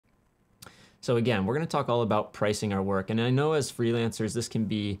So again, we're going to talk all about pricing our work. And I know as freelancers, this can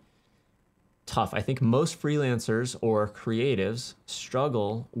be tough. I think most freelancers or creatives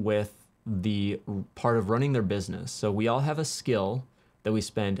struggle with the part of running their business. So we all have a skill that we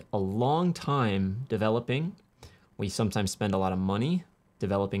spend a long time developing. We sometimes spend a lot of money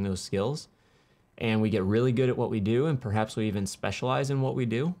developing those skills, and we get really good at what we do, and perhaps we even specialize in what we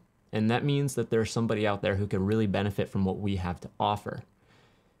do. And that means that there's somebody out there who could really benefit from what we have to offer.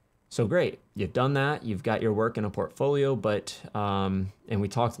 So great, you've done that, you've got your work in a portfolio, but, and we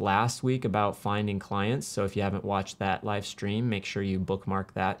talked last week about finding clients. So if you haven't watched that live stream, make sure you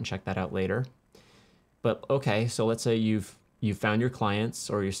bookmark that and check that out later. But okay, so let's say you've found your clients,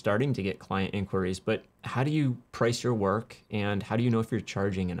 or you're starting to get client inquiries, but how do you price your work, and how do you know if you're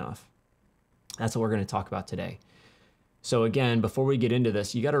charging enough? That's what we're going to talk about today. So again, before we get into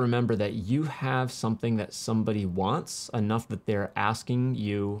this, you got to remember that you have something that somebody wants enough that they're asking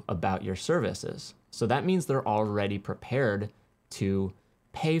you about your services. So that means they're already prepared to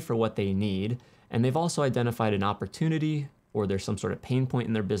pay for what they need, and they've also identified an opportunity, or there's some sort of pain point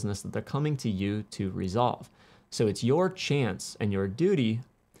in their business that they're coming to you to resolve. So it's your chance and your duty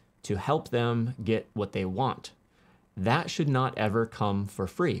to help them get what they want. That should not ever come for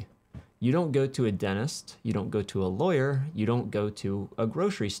free. You don't go to a dentist, you don't go to a lawyer, you don't go to a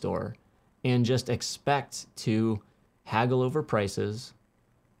grocery store and just expect to haggle over prices,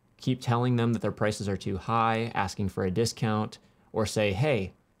 keep telling them that their prices are too high, asking for a discount, or say,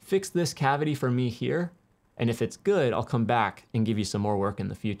 hey, fix this cavity for me here, and if it's good, I'll come back and give you some more work in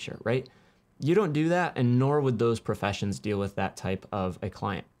the future, right? You don't do that, and nor would those professions deal with that type of a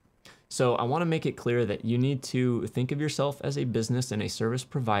client. So I want to make it clear that you need to think of yourself as a business and a service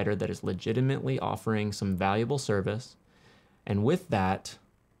provider that is legitimately offering some valuable service. And with that,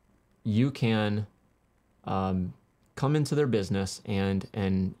 you can come into their business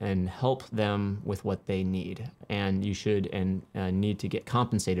and help them with what they need. And you should and need to get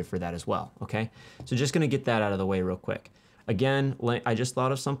compensated for that as well, okay? So just going to get that out of the way real quick. Again, I just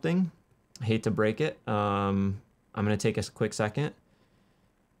thought of something. I hate to break it. I'm going to take a quick second.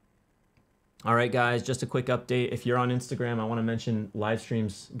 All right, guys, just a quick update. If you're on Instagram, I want to mention live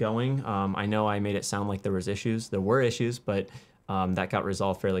streams going. I know I made it sound like there was issues. There were issues, but that got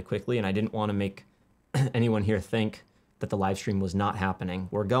resolved fairly quickly, and I didn't want to make anyone here think that the live stream was not happening.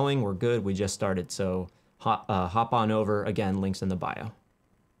 We're going, we're good, we just started, so hop on over. Again, links in the bio.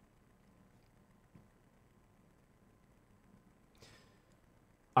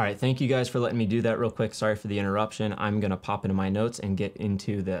 All right, thank you guys for letting me do that real quick. Sorry for the interruption. I'm gonna pop into my notes and get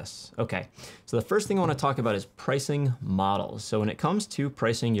into this. Okay, so the first thing I wanna talk about is pricing models. So when it comes to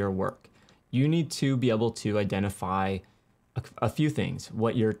pricing your work, you need to be able to identify a few things.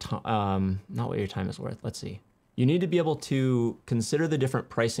 What your not what your time is worth, let's see. You need to be able to consider the different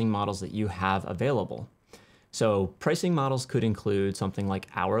pricing models that you have available. So pricing models could include something like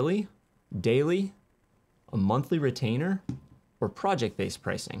hourly, daily, a monthly retainer, or project-based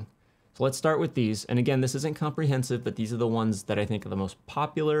pricing. So let's start with these. And again, this isn't comprehensive, but these are the ones that I think are the most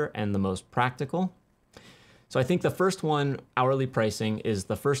popular and the most practical. So I think the first one, hourly pricing, is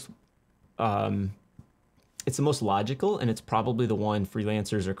the first, it's the most logical, and it's probably the one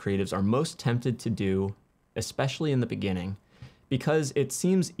freelancers or creatives are most tempted to do, especially in the beginning, because it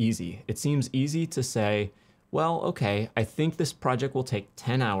seems easy. It seems easy to say, well, okay, I think this project will take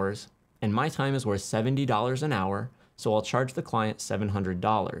 10 hours, and my time is worth $70 an hour, so I'll charge the client $700.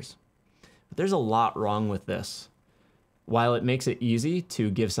 But there's a lot wrong with this. While it makes it easy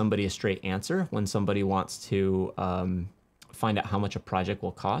to give somebody a straight answer when somebody wants to find out how much a project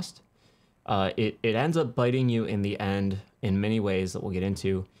will cost, it ends up biting you in the end in many ways that we'll get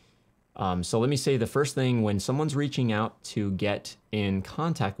into. So let me say the first thing, when someone's reaching out to get in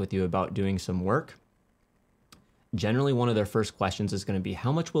contact with you about doing some work, generally one of their first questions is going to be,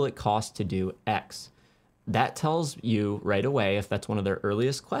 how much will it cost to do X? That tells you right away, if that's one of their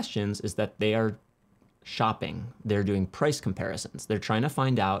earliest questions, is that they are shopping. They're doing price comparisons. They're trying to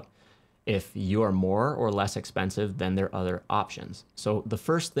find out if you are more or less expensive than their other options. So the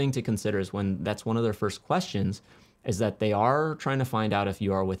first thing to consider is when that's one of their first questions, is that they are trying to find out if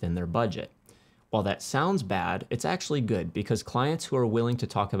you are within their budget. While that sounds bad, it's actually good, because clients who are willing to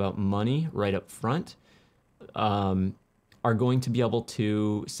talk about money right up front are going to be able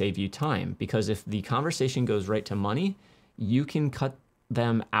to save you time, because if the conversation goes right to money, you can cut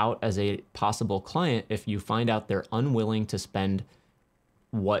them out as a possible client if you find out they're unwilling to spend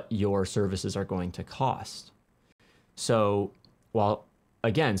what your services are going to cost. So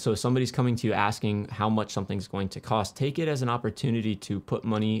so somebody's coming to you asking how much something's going to cost, take it as an opportunity to put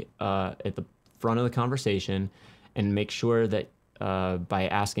money at the front of the conversation and make sure that by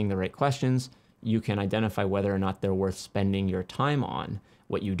asking the right questions, you can identify whether or not they're worth spending your time on.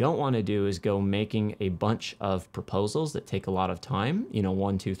 What you don't want to do is go making a bunch of proposals that take a lot of time,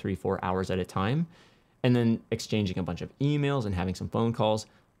 1, 2, 3, 4 hours at a time, and then exchanging a bunch of emails and having some phone calls,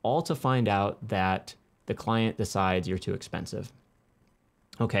 all to find out that the client decides you're too expensive.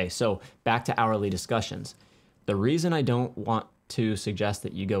 Okay, so back to hourly discussions. The reason I don't want to suggest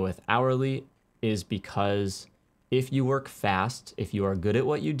that you go with hourly is because if you work fast, if you are good at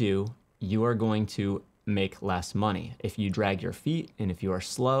what you do, you are going to make less money. If you drag your feet and if you are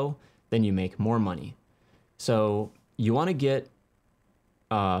slow, then you make more money. So you want to get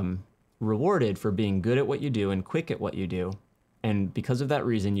rewarded for being good at what you do and quick at what you do. And because of that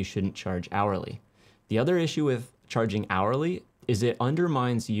reason, you shouldn't charge hourly. The other issue with charging hourly is it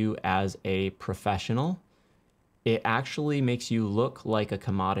undermines you as a professional. It actually makes you look like a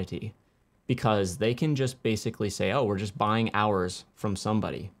commodity because they can just basically say, oh, we're just buying hours from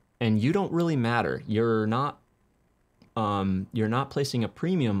somebody. And you don't really matter. You're not placing a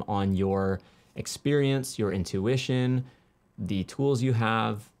premium on your experience, your intuition, the tools you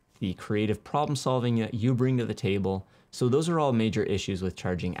have, the creative problem solving that you bring to the table. So those are all major issues with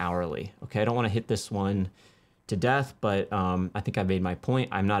charging hourly. Okay, I don't want to hit this one to death, but I think I made my point.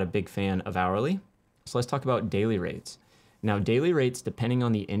 I'm not a big fan of hourly. So let's talk about daily rates. Now, daily rates, depending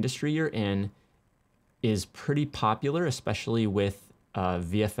on the industry you're in, is pretty popular, especially with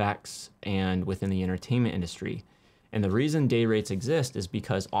VFX and within the entertainment industry. And the reason day rates exist is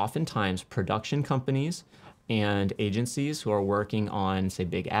because oftentimes production companies and agencies who are working on, say,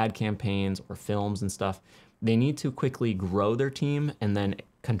 big ad campaigns or films and stuff, they need to quickly grow their team and then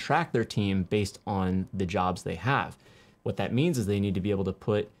contract their team based on the jobs they have. What that means is they need to be able to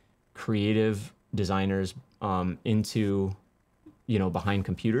put creative designers into, behind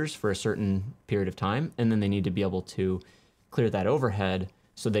computers for a certain period of time, and then they need to be able to clear that overhead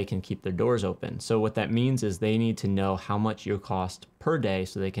so they can keep their doors open. So what that means is they need to know how much you cost per day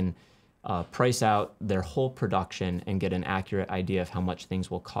so they can price out their whole production and get an accurate idea of how much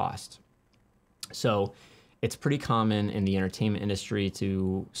things will cost. So it's pretty common in the entertainment industry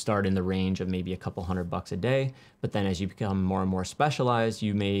to start in the range of maybe a couple $100 a day, but then as you become more and more specialized,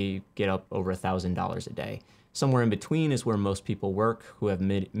 you may get up over $1,000 a day. Somewhere in between is where most people work who have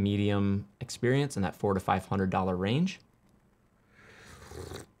medium experience in that $400 to $500 range.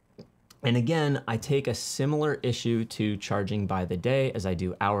 And again, I take a similar issue to charging by the day as I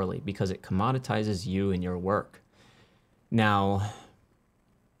do hourly because it commoditizes you and your work. Now,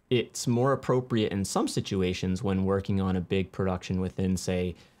 it's more appropriate in some situations when working on a big production within,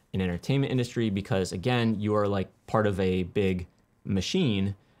 say, an entertainment industry because, again, you are like part of a big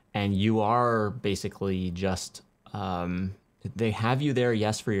machine and you are basically just, they have you there,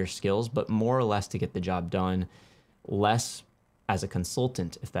 yes, for your skills, but more or less to get the job done, less as a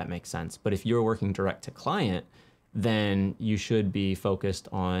consultant, if that makes sense. But if you're working direct to client, then you should be focused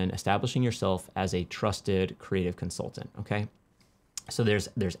on establishing yourself as a trusted creative consultant, okay? So there's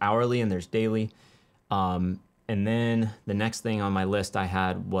hourly and there's daily. And then the next thing on my list I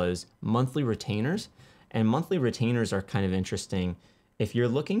had was monthly retainers. And monthly retainers are kind of interesting. If you're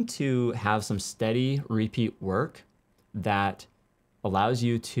looking to have some steady repeat work that allows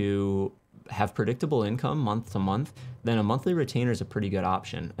you to have predictable income month to month, then a monthly retainer is a pretty good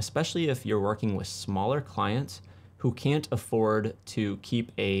option, especially if you're working with smaller clients who can't afford to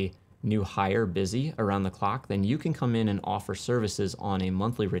keep a new hire busy around the clock. Then you can come in and offer services on a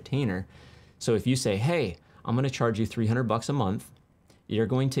monthly retainer. So if you say, hey, I'm going to charge you $300 a month, you're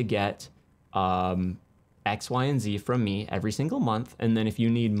going to get X, Y, and Z from me every single month. And then if you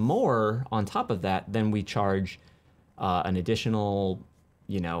need more on top of that, then we charge an additional,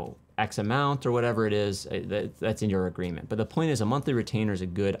 X amount or whatever it is, that's in your agreement. But the point is a monthly retainer is a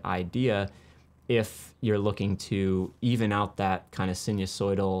good idea if you're looking to even out that kind of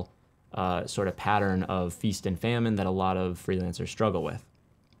sinusoidal sort of pattern of feast and famine that a lot of freelancers struggle with.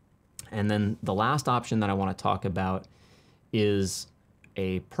 And then the last option that I want to talk about is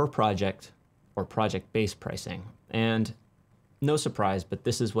a per project or project-based pricing. And no surprise, but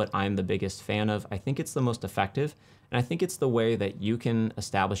this is what I'm the biggest fan of. I think it's the most effective, and I think it's the way that you can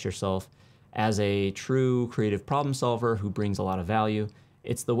establish yourself as a true creative problem solver who brings a lot of value.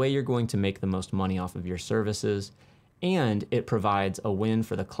 It's the way you're going to make the most money off of your services, and it provides a win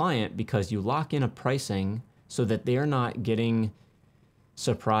for the client because you lock in a pricing so that they're not getting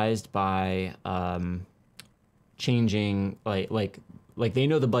surprised by changing, like they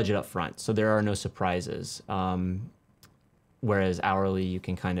know the budget up front, so there are no surprises. Whereas hourly, you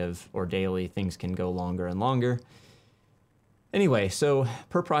can kind of, or daily, things can go longer and longer. Anyway, so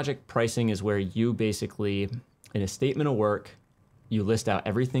per project pricing is where you basically, in a statement of work, you list out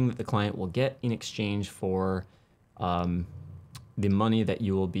everything that the client will get in exchange for the money that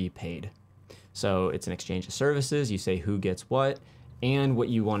you will be paid. So it's an exchange of services. You say who gets what. And what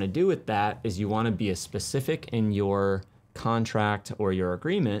you want to do with that is you want to be as specific in your contract or your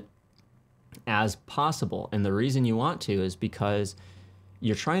agreement as possible. And the reason you want to is because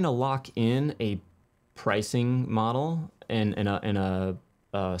you're trying to lock in a pricing model and a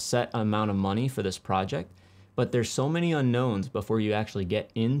set amount of money for this project. But there's so many unknowns before you actually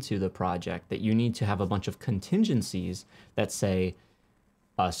get into the project that you need to have a bunch of contingencies that say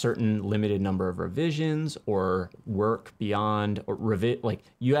a certain limited number of revisions or work beyond, or like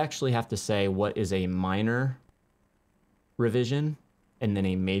you actually have to say what is a minor revision and then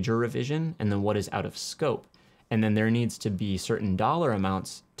a major revision and then what is out of scope. And then there needs to be certain dollar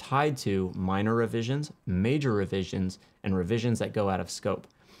amounts tied to minor revisions, major revisions, and revisions that go out of scope.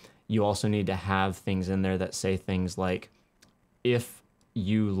 You also need to have things in there that say things like, if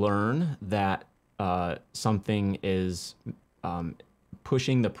you learn that something is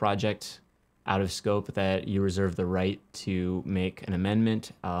pushing the project out of scope, that you reserve the right to make an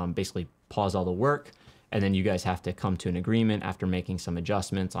amendment, basically pause all the work, and then you guys have to come to an agreement after making some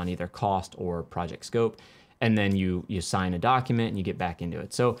adjustments on either cost or project scope, and then you sign a document and you get back into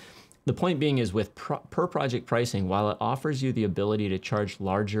it. So the point being is with per project pricing, while it offers you the ability to charge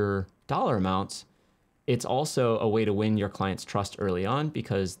larger dollar amounts, it's also a way to win your client's trust early on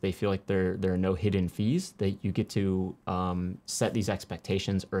because they feel like there are no hidden fees, that you get to set these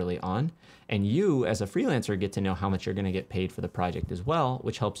expectations early on. And you as a freelancer get to know how much you're going to get paid for the project as well,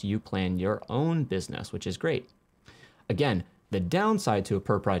 which helps you plan your own business, which is great. Again, the downside to a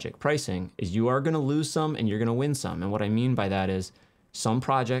per project pricing is you are going to lose some and you're going to win some. And what I mean by that is some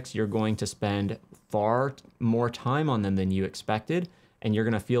projects you're going to spend far more time on them than you expected, and you're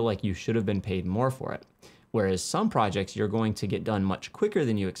going to feel like you should have been paid more for it. Whereas some projects you're going to get done much quicker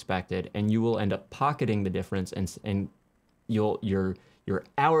than you expected, and you will end up pocketing the difference, and your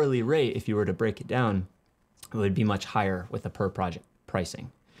hourly rate, if you were to break it down, would be much higher with the per project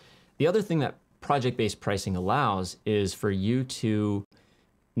pricing. The other thing that project-based pricing allows is for you to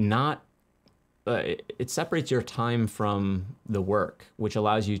not, it separates your time from the work, which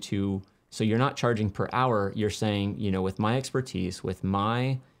allows you to, so you're not charging per hour, you're saying, you know, with my expertise, with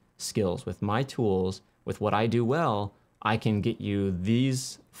my skills, with my tools, with what I do well, I can get you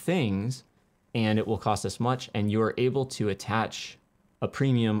these things and it will cost this much, and you're able to attach a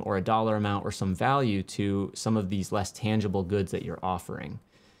premium or a dollar amount or some value to some of these less tangible goods that you're offering.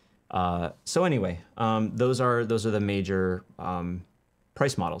 So anyway, those are the major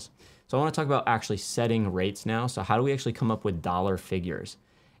price models. So I want to talk about actually setting rates now. So how do we actually come up with dollar figures?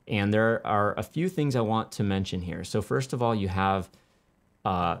 And there are a few things I want to mention here. So first of all, you have,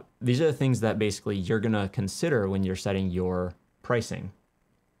 these are the things that basically you're going to consider when you're setting your pricing.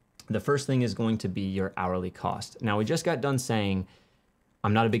 The first thing is going to be your hourly cost. Now we just got done saying,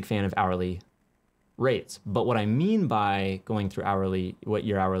 I'm not a big fan of hourly rates, but what I mean by going through hourly, what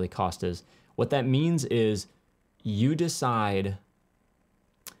your hourly cost is, what that means is you decide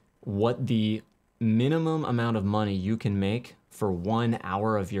what the minimum amount of money you can make for 1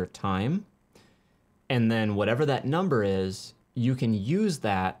 hour of your time. And then whatever that number is, you can use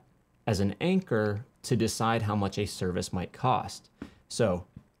that as an anchor to decide how much a service might cost. So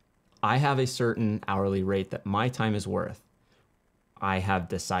I have a certain hourly rate that my time is worth. I have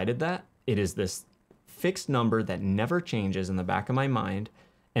decided that it is this fixed number that never changes in the back of my mind.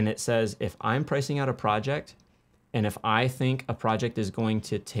 And it says, if I'm pricing out a project, and if I think a project is going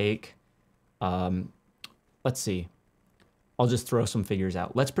to take, let's see, I'll just throw some figures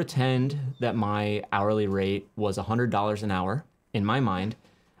out. Let's pretend that my hourly rate was $100 an hour in my mind.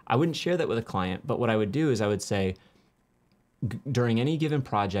 I wouldn't share that with a client, but what I would do is I would say, during any given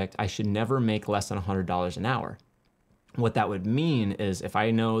project, I should never make less than $100 an hour. What that would mean is if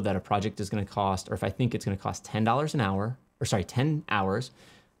I know that a project is going to cost, or if I think it's going to cost $10 an hour, or sorry, 10 hours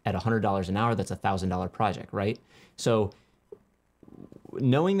at $100 an hour, that's a $1,000 project, right? So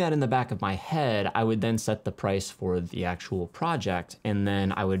knowing that in the back of my head, I would then set the price for the actual project, and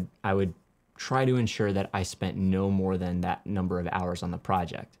then I would try to ensure that I spent no more than that number of hours on the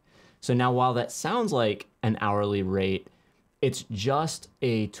project. So now, while that sounds like an hourly rate, it's just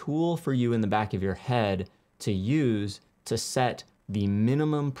a tool for you in the back of your head to use to set the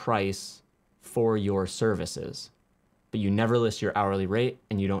minimum price for your services. But you never list your hourly rate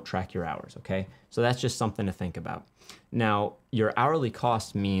and you don't track your hours, okay? So that's just something to think about. Now, your hourly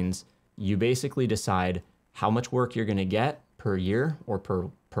cost means you basically decide how much work you're gonna get per year or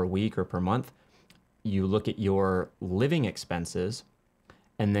per week or per month. You look at your living expenses,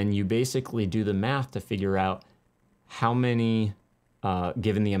 and then you basically do the math to figure out how many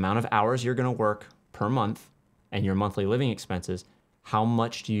given the amount of hours you're going to work per month and your monthly living expenses, how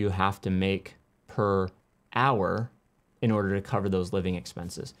much do you have to make per hour in order to cover those living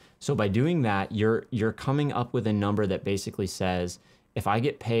expenses? So by doing that, you're coming up with a number that basically says, if I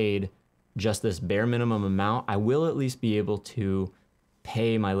get paid just this bare minimum amount, I will at least be able to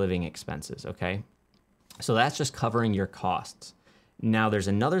pay my living expenses, okay? So that's just covering your costs. Now there's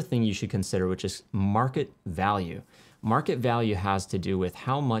another thing you should consider, which is market value. Market value has to do with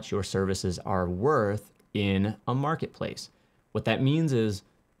how much your services are worth in a marketplace. What that means is,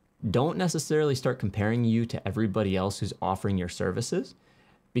 don't necessarily start comparing you to everybody else who's offering your services,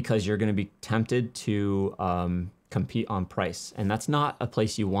 because you're going to be tempted to compete on price. And that's not a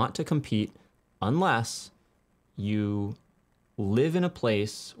place you want to compete unless you live in a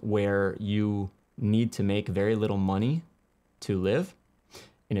place where you need to make very little money to live.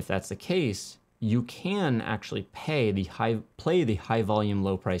 And if that's the case, you can actually play the high volume,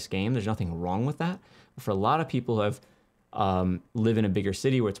 low price game. There's nothing wrong with that. But for a lot of people who have live in a bigger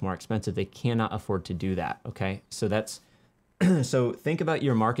city where it's more expensive, they cannot afford to do that. Okay, so that's so think about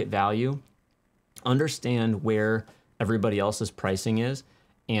your market value, understand where everybody else's pricing is,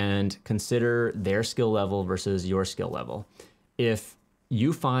 and consider their skill level versus your skill level. If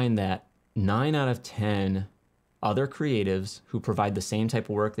you find that 9 out of 10 other creatives who provide the same type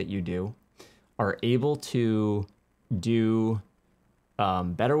of work that you do are able to do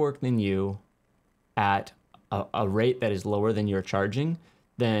better work than you at a rate that is lower than you're charging,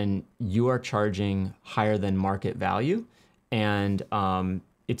 then you are charging higher than market value. And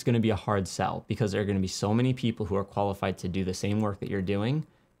it's going to be a hard sell, because there are going to be so many people who are qualified to do the same work that you're doing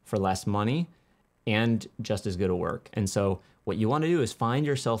for less money and just as good a work. And so what you want to do is find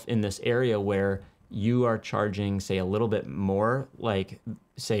yourself in this area where you are charging, say, a little bit more, like,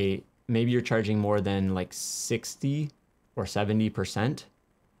 say, maybe you're charging more than like 60 or 70%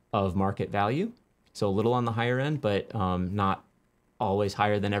 of market value. So a little on the higher end, but not always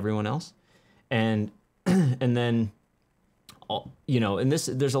higher than everyone else. And and then, you know, and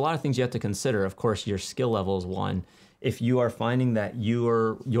there's a lot of things you have to consider. Of course, your skill level is one. If you are finding that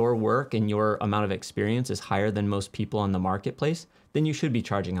your work and your amount of experience is higher than most people on the marketplace, then you should be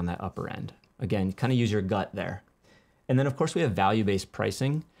charging on that upper end. Again, kind of use your gut there. And then, of course, we have value-based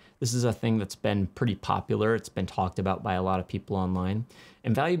pricing. This is a thing that's been pretty popular. It's been talked about by a lot of people online.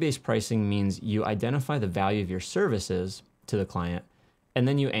 And value-based pricing means you identify the value of your services to the client, and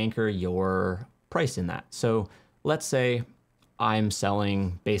then you anchor your price in that. So let's say I'm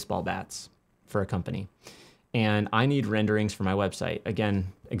selling baseball bats for a company, and I need renderings for my website.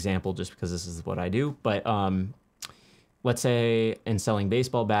 Again, example, just because this is what I do. But let's say in selling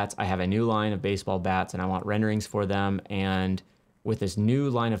baseball bats, I have a new line of baseball bats, and I want renderings for them. And with this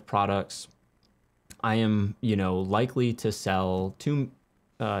new line of products, I am, likely to sell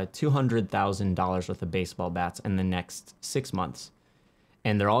 $200,000 worth of baseball bats in the next 6 months,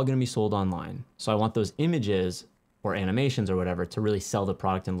 and they're all going to be sold online. So I want those images or animations or whatever to really sell the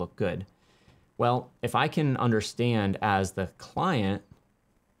product and look good. Well, if I can understand as the client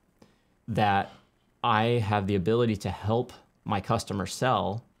that I have the ability to help my customer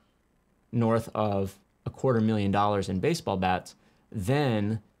sell north of $250,000 in baseball bats,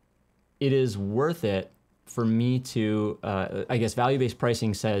 then it is worth it for me to, value-based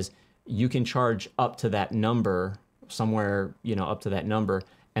pricing says you can charge up to that number, somewhere, up to that number,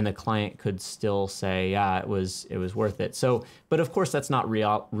 and the client could still say, yeah, it was worth it. So, but of course that's not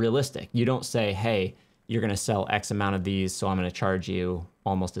realistic. You don't say, hey, you're gonna sell X amount of these, so I'm gonna charge you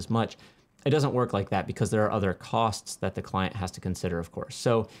almost as much. It doesn't work like that, because there are other costs that the client has to consider, of course.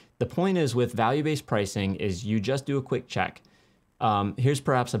 So the point is, with value-based pricing, is you just do a quick check. Here's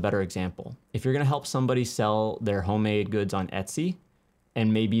perhaps a better example. If you're gonna help somebody sell their homemade goods on Etsy,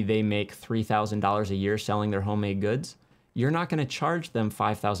 and maybe they make $3,000 a year selling their homemade goods, you're not gonna charge them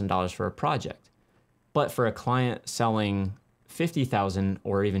 $5,000 for a project. But for a client selling $50,000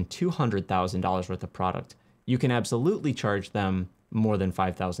 or even $200,000 worth of product, you can absolutely charge them more than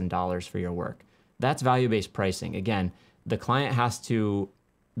 $5,000 for your work. That's value-based pricing. Again, the client has to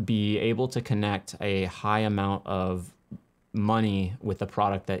be able to connect a high amount of money with the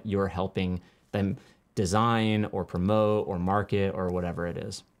product that you're helping them design or promote or market or whatever it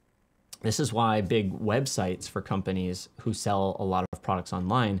is. This is why big websites for companies who sell a lot of products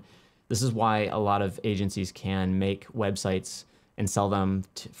online, this is why a lot of agencies can make websites and sell them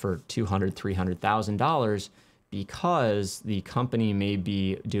for $200,000, $300,000, because the company may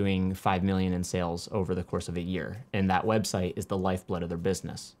be doing 5 million in sales over the course of a year, and that website is the lifeblood of their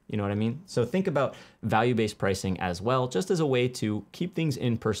business. You know what I mean? So think about value-based pricing as well, just as a way to keep things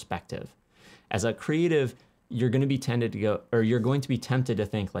in perspective. As a creative, you're going to be tended to go, or you're going to be tempted to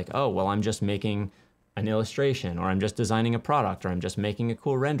think like, oh, well, I'm just making an illustration, or I'm just designing a product, or I'm just making a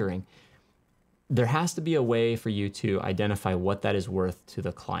cool rendering. There has to be a way for you to identify what that is worth to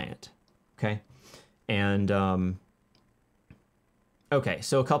the client. Okay. And, okay,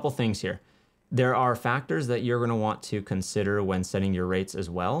 so a couple things here. There are factors that you're going to want to consider when setting your rates as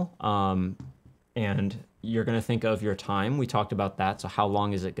well. And you're going to think of your time. We talked about that. So how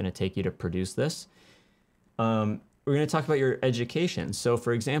long is it going to take you to produce this? We're going to talk about your education. So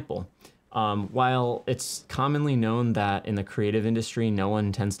for example, while it's commonly known that in the creative industry, no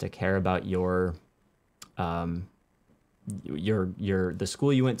one tends to care about the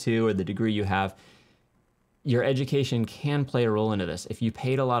school you went to or the degree you have, your education can play a role into this. If you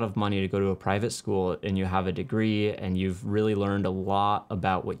paid a lot of money to go to a private school and you have a degree and you've really learned a lot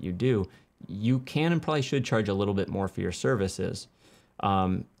about what you do, you can and probably should charge a little bit more for your services,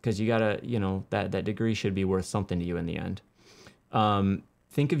 because you gotta, that degree should be worth something to you in the end.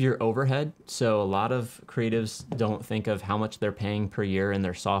 Think of your overhead. So a lot of creatives don't think of how much they're paying per year in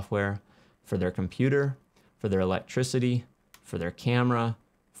their software, for their computer, for their electricity, for their camera,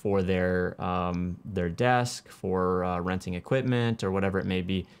 for their desk, for renting equipment or whatever it may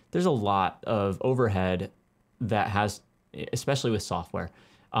be. There's a lot of overhead that has, especially with software.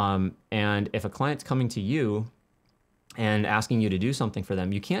 And if a client's coming to you and asking you to do something for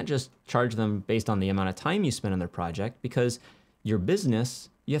them, you can't just charge them based on the amount of time you spend on their project, because your business,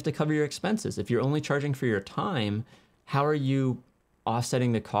 you have to cover your expenses. If you're only charging for your time, how are you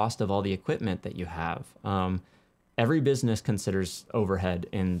offsetting the cost of all the equipment that you have? Every business considers overhead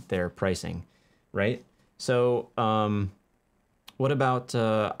in their pricing, right? So what about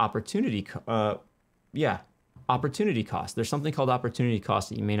opportunity? Opportunity cost. There's something called opportunity cost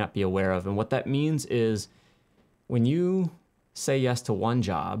that you may not be aware of. And what that means is when you say yes to one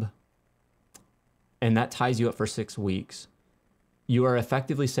job and that ties you up for 6 weeks, you are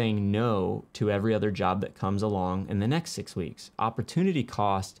effectively saying no to every other job that comes along in the next 6 weeks. Opportunity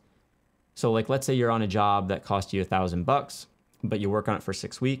cost. So like, let's say you're on a job that cost you $1,000, but you work on it for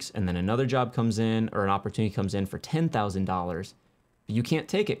 6 weeks, and then another job comes in, or an opportunity comes in for $10,000. But you can't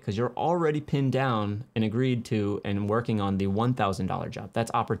take it because you're already pinned down and agreed to and working on the $1,000 job.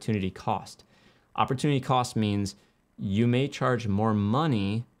 That's opportunity cost. Opportunity cost means you may charge more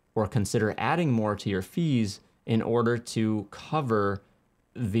money or consider adding more to your fees in order to cover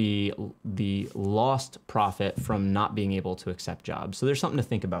the lost profit from not being able to accept jobs. So there's something to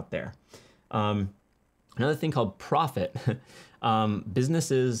think about there. Another thing called profit.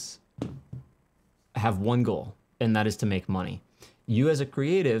 Businesses have one goal, and that is to make money. You as a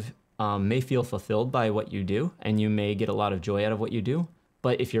creative may feel fulfilled by what you do, and you may get a lot of joy out of what you do.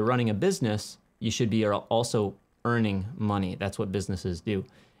 But if you're running a business, you should be also earning money. That's what businesses do.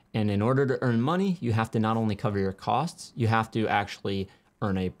 And in order to earn money, you have to not only cover your costs, you have to actually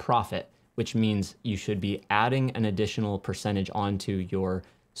earn a profit, which means you should be adding an additional percentage onto your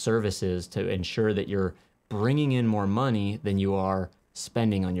services to ensure that you're bringing in more money than you are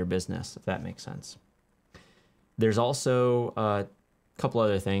spending on your business, if that makes sense. There's also a couple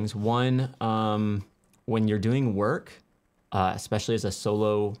other things. One, when you're doing work, especially as a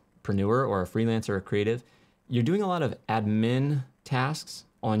solopreneur or a freelancer or creative, you're doing a lot of admin tasks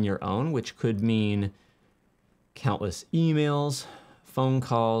on your own, which could mean countless emails, phone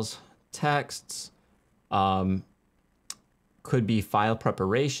calls, texts, could be file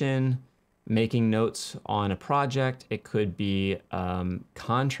preparation, making notes on a project. It could be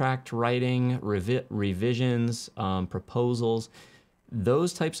contract writing, revisions, proposals.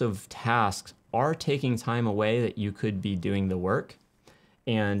 Those types of tasks are taking time away that you could be doing the work,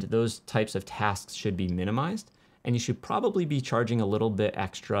 and those types of tasks should be minimized, and you should probably be charging a little bit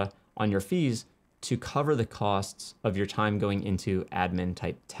extra on your fees to cover the costs of your time going into admin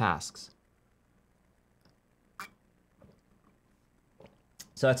type tasks.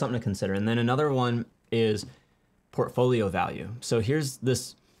 So that's something to consider. And then another one is portfolio value. So here's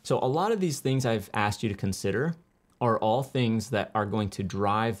this. So a lot of these things I've asked you to consider are all things that are going to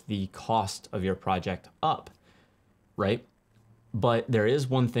drive the cost of your project up, right? But there is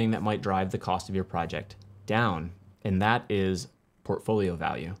one thing that might drive the cost of your project down, and that is portfolio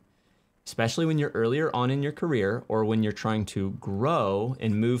value. Especially when you're earlier on in your career, or when you're trying to grow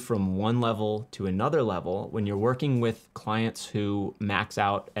and move from one level to another level, when you're working with clients who max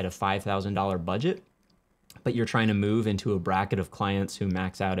out at a $5,000 budget, but you're trying to move into a bracket of clients who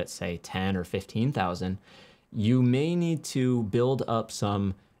max out at say 10 or 15,000, you may need to build up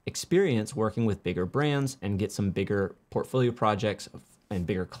some experience working with bigger brands and get some bigger portfolio projects and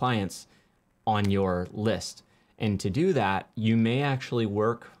bigger clients on your list. And to do that, you may actually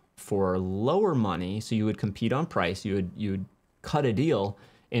work for lower money. So you would compete on price, you'd cut a deal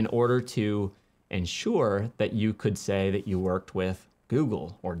in order to ensure that you could say that you worked with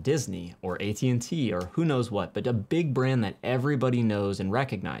Google or Disney or AT&T or who knows what, but a big brand that everybody knows and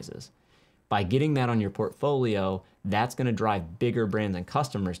recognizes. By getting that on your portfolio, that's going to drive bigger brands and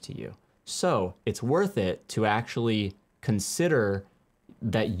customers to you. So it's worth it to actually consider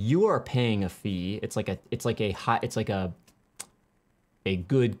that you are paying a fee. It's like a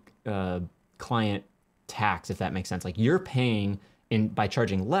good client tax, if that makes sense. Like you're paying by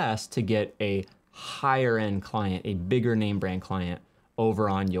charging less to get a higher end client, a bigger name brand client over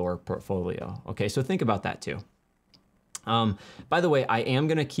on your portfolio. Okay, so think about that too. By the way, I am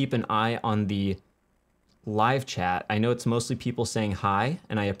going to keep an eye on the live chat. I know it's mostly people saying hi,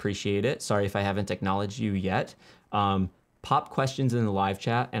 and I appreciate it. Sorry if I haven't acknowledged you yet. Pop questions in the live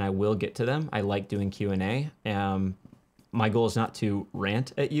chat, and I will get to them. I like doing Q&A. My goal is not to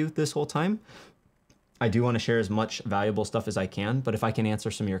rant at you this whole time. I do want to share as much valuable stuff as I can, but if I can answer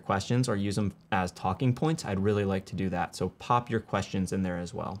some of your questions or use them as talking points, I'd really like to do that. So pop your questions in there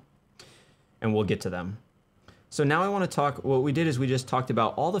as well, and we'll get to them. So now I want to talk, what we did is we just talked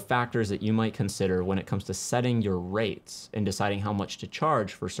about all the factors that you might consider when it comes to setting your rates and deciding how much to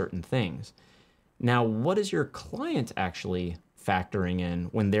charge for certain things. Now, what is your client actually factoring in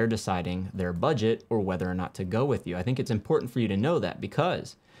when they're deciding their budget or whether or not to go with you? I think it's important for you to know that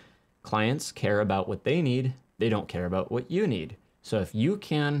because clients care about what they need. They don't care about what you need. So if you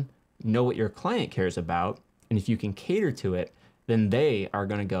can know what your client cares about, and if you can cater to it, then they are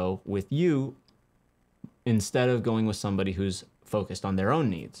going to go with you instead of going with somebody who's focused on their own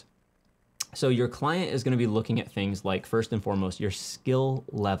needs. So your client is going to be looking at things like, first and foremost, your skill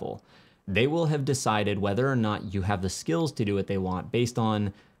level. They will have decided whether or not you have the skills to do what they want based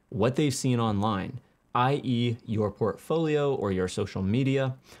on what they've seen online, i.e. your portfolio or your social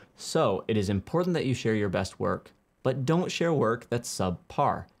media. So it is important that you share your best work, but don't share work that's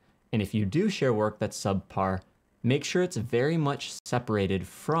subpar. And if you do share work that's subpar, make sure it's very much separated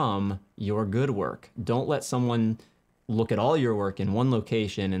from your good work. Don't let someone look at all your work in one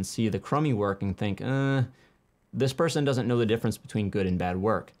location and see the crummy work and think, this person doesn't know the difference between good and bad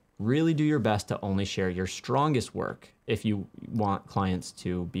work. Really do your best to only share your strongest work if you want clients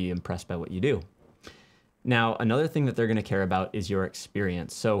to be impressed by what you do. Now, another thing that they're going to care about is your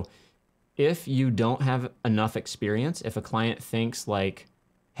experience. So if you don't have enough experience, if a client thinks like,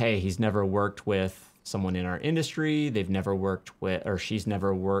 hey, he's never worked with someone in our industry, they've never worked with, or she's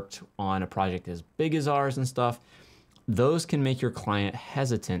never worked on a project as big as ours and stuff, those can make your client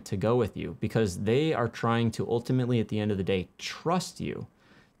hesitant to go with you because they are trying to ultimately, at the end of the day, trust you.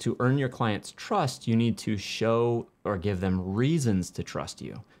 To earn your client's trust, you need to show or give them reasons to trust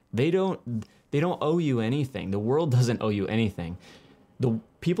you. They don't owe you anything. The world doesn't owe you anything. The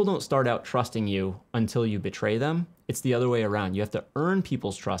people don't start out trusting you until you betray them. It's the other way around. You have to earn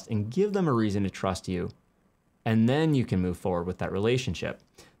people's trust and give them a reason to trust you, and then you can move forward with that relationship.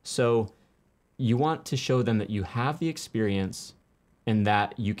 So you want to show them that you have the experience and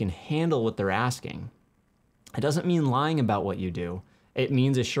that you can handle what they're asking. It doesn't mean lying about what you do. It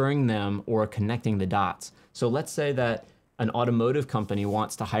means assuring them or connecting the dots. So let's say that an automotive company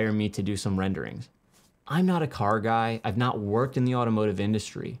wants to hire me to do some renderings. I'm not a car guy. I've not worked in the automotive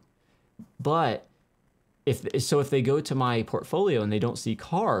industry. But if they go to my portfolio and they don't see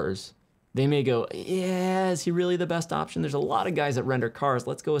cars, they may go, yeah, is he really the best option? There's a lot of guys that render cars.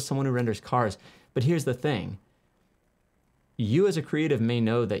 Let's go with someone who renders cars. But here's the thing. You as a creative may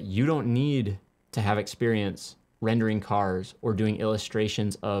know that you don't need to have experience rendering cars or doing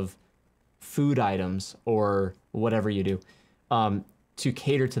illustrations of food items or whatever you do to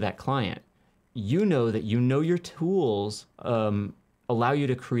cater to that client. You know that your tools allow you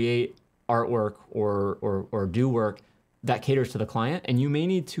to create artwork or do work that caters to the client, and you may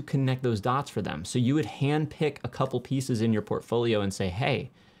need to connect those dots for them. So you would hand pick a couple pieces in your portfolio and say, hey,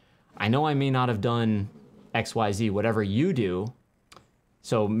 I know I may not have done XYZ, whatever you do.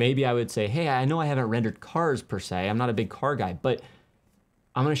 So maybe I would say, hey, I know I haven't rendered cars per se. I'm not a big car guy, but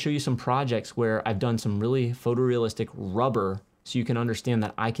I'm going to show you some projects where I've done some really photorealistic rubber so you can understand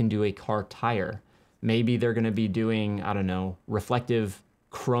that I can do a car tire. Maybe they're going to be doing, I don't know, reflective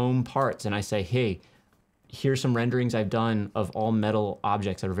chrome parts. And I say, hey, here's some renderings I've done of all metal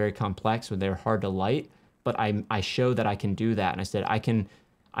objects that are very complex, where they're hard to light, but I show that I can do that. And I said, I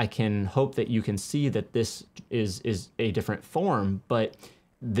can hope that you can see that this is a different form, but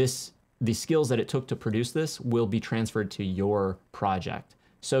the skills that it took to produce this will be transferred to your project.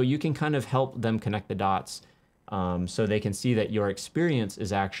 So you can kind of help them connect the dots so they can see that your experience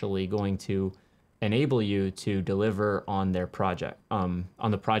is actually going to enable you to deliver on their project, on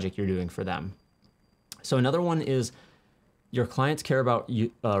the project you're doing for them. So another one is your clients care about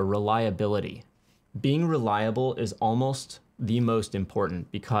reliability. Being reliable is almost the most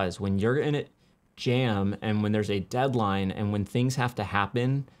important, because when you're in a jam and when there's a deadline and when things have to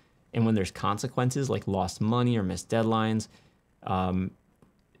happen and when there's consequences like lost money or missed deadlines,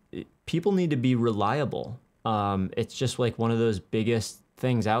 people need to be reliable. It's just like one of those biggest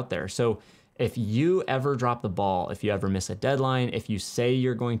things out there. So if you ever drop the ball, if you ever miss a deadline, if you say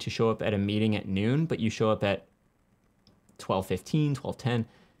you're going to show up at a meeting at noon, but you show up at 12:15, 12:10,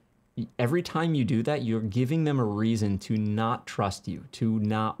 every time you do that, you're giving them a reason to not trust you, to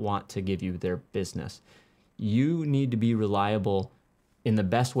not want to give you their business. You need to be reliable in the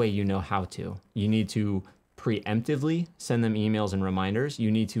best way you know how to. You need to preemptively send them emails and reminders. You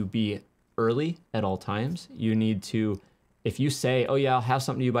need to be early at all times. You need to, if you say, oh yeah, I'll have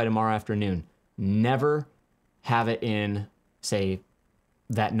something to you by tomorrow afternoon, never have it in, say,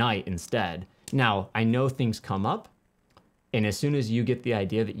 that night instead. Now, I know things come up, and as soon as you get the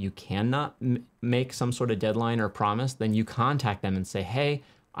idea that you cannot make some sort of deadline or promise, then you contact them and say, hey,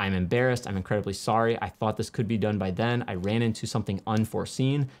 I'm embarrassed. I'm incredibly sorry. I thought this could be done by then. I ran into something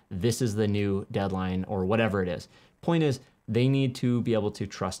unforeseen. This is the new deadline, or whatever it is. Point is, they need to be able to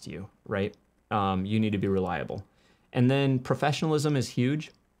trust you, right? You need to be reliable. And then professionalism is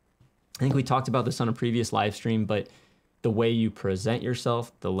huge. I think we talked about this on a previous live stream, but the way you present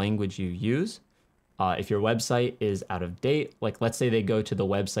yourself, the language you use, if your website is out of date, like let's say they go to the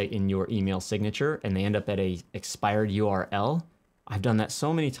website in your email signature and they end up at a expired URL. I've done that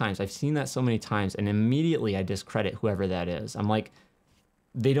so many times. I've seen that so many times, and immediately I discredit whoever that is. I'm like,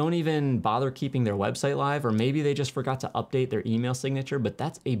 they don't even bother keeping their website live, or maybe they just forgot to update their email signature, but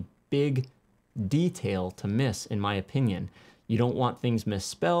that's a big detail to miss, in my opinion. You don't want things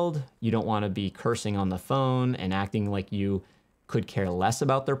misspelled. You don't want to be cursing on the phone and acting like you could care less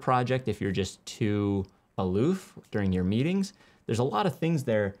about their project if you're just too aloof during your meetings. There's a lot of things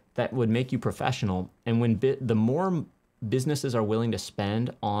there that would make you professional. And when the more businesses are willing to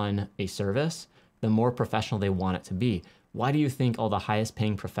spend on a service, the more professional they want it to be. Why do you think all the highest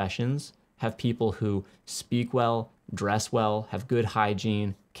paying professions have people who speak well, dress well, have good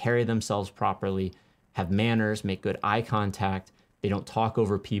hygiene, carry themselves properly, have manners, make good eye contact, they don't talk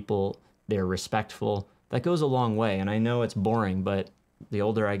over people, they're respectful? That goes a long way. And I know it's boring, but the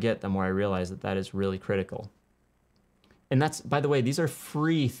older I get, the more I realize that that is really critical. And that's, by the way, these are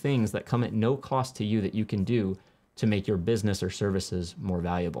free things that come at no cost to you that you can do to make your business or services more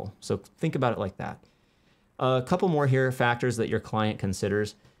valuable. So think about it like that. A couple more here, factors that your client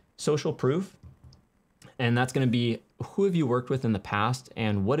considers. Social proof, and that's going to be who have you worked with in the past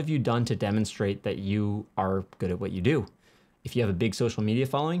and what have you done to demonstrate that you are good at what you do. If you have a big social media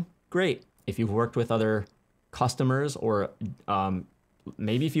following, great. If you've worked with other customers, or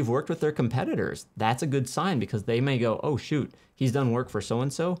maybe if you've worked with their competitors, that's a good sign, because they may go, oh shoot, he's done work for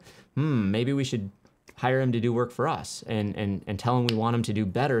so-and-so. Maybe we should hire him to do work for us and tell him we want him to do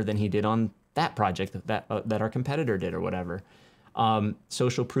better than he did on that project that our competitor did, or whatever.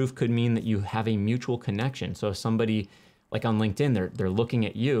 Social proof could mean that you have a mutual connection. So if somebody, like on LinkedIn, they're looking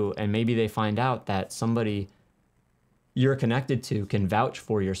at you, and maybe they find out that somebody you're connected to can vouch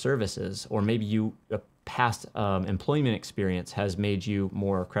for your services, or maybe you past employment experience has made you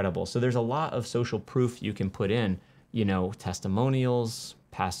more credible. So there's a lot of social proof you can put in, testimonials,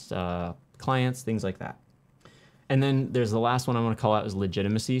 past clients, things like that. And then there's the last one I want to call out is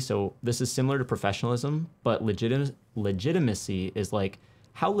legitimacy. So this is similar to professionalism, but legitimacy is like,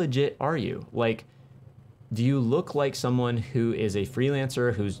 how legit are you? Like, do you look like someone who is a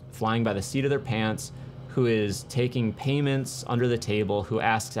freelancer, who's flying by the seat of their pants, who is taking payments under the table, who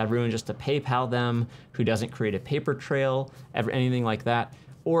asks everyone just to PayPal them, who doesn't create a paper trail, anything like that?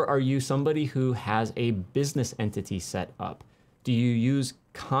 Or are you somebody who has a business entity set up? Do you use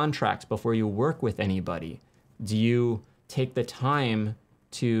contracts before you work with anybody? Do you take the time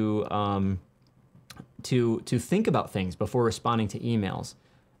to think about things before responding to emails?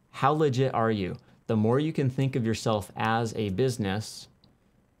 How legit are you? The more you can think of yourself as a business,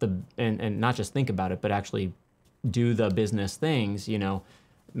 and not just think about it, but actually do the business things,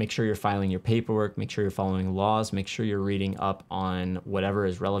 make sure you're filing your paperwork, make sure you're following laws, make sure you're reading up on whatever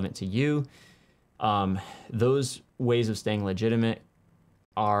is relevant to you. Those ways of staying legitimate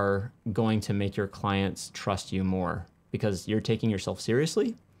are going to make your clients trust you more, because you're taking yourself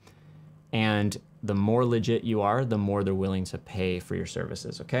seriously. And the more legit you are, the more they're willing to pay for your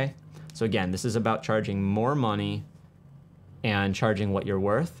services, okay? So again, this is about charging more money and charging what you're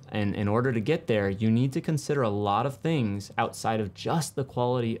worth. And in order to get there, you need to consider a lot of things outside of just the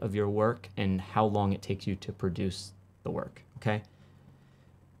quality of your work and how long it takes you to produce the work, okay?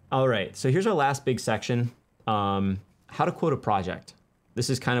 All right, so here's our last big section, how to quote a project. This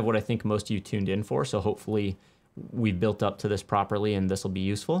is kind of what I think most of you tuned in for, so hopefully we've built up to this properly and this will be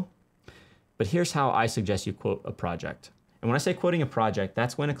useful. But here's how I suggest you quote a project. And when I say quoting a project,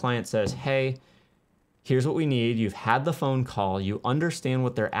 that's when a client says, hey, here's what we need. You've had the phone call. You understand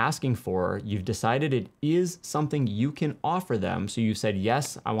what they're asking for. You've decided it is something you can offer them. So you said,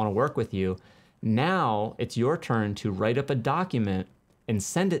 yes, I want to work with you. Now it's your turn to write up a document and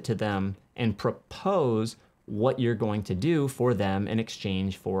send it to them and propose what you're going to do for them in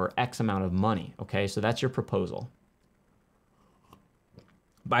exchange for X amount of money. Okay, so that's your proposal.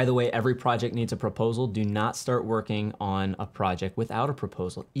 By the way, every project needs a proposal. Do not start working on a project without a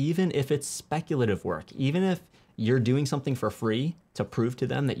proposal, even if it's speculative work. Even if you're doing something for free to prove to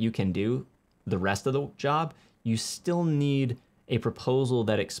them that you can do the rest of the job, you still need a proposal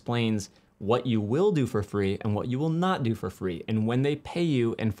that explains what you will do for free and what you will not do for free, and when they pay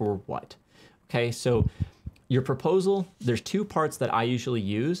you and for what. Okay, so your proposal, there's two parts that I usually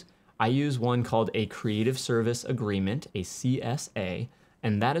use. I use one called a Creative Service Agreement, a CSA,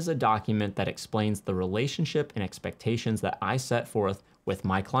 and that is a document that explains the relationship and expectations that I set forth with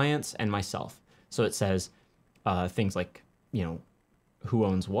my clients and myself. So it says things like, who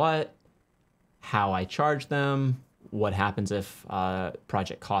owns what, how I charge them, what happens if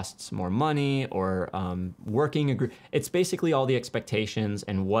project costs more money, or it's basically all the expectations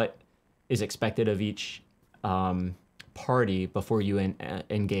and what is expected of each party before you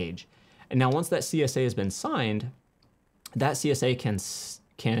engage. And now once that CSA has been signed, that CSA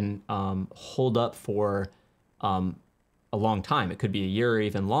can hold up for a long time. It could be a year or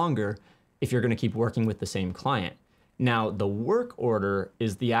even longer if you're going to keep working with the same client. Now, the work order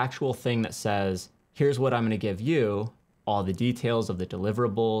is the actual thing that says, here's what I'm going to give you, all the details of the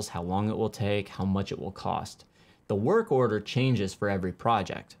deliverables, how long it will take, how much it will cost. The work order changes for every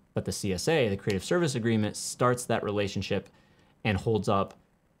project, but the CSA, the Creative Service Agreement, starts that relationship and holds up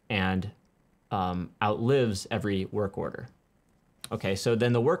and outlives every work order. Okay, so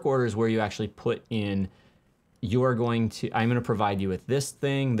then the work order is where you actually put in, I'm going to provide you with this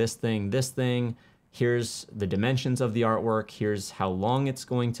thing, this thing, this thing. Here's the dimensions of the artwork. Here's how long it's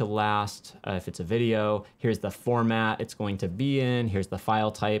going to last. If it's a video, here's the format it's going to be in. Here's the file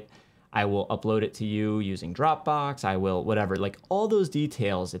type. I will upload it to you using Dropbox. I will whatever, like all those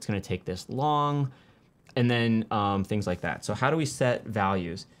details. It's going to take this long, and then things like that. So how do we set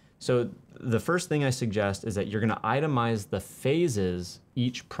values? So the first thing I suggest is that you're going to itemize the phases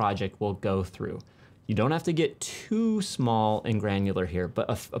each project will go through. You don't have to get too small and granular here, but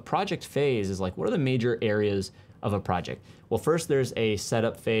a project phase is like, what are the major areas of a project? Well, first there's a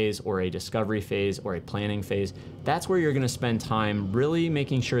setup phase or a discovery phase or a planning phase. That's where you're going to spend time really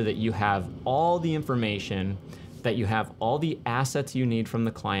making sure that you have all the information, that you have all the assets you need from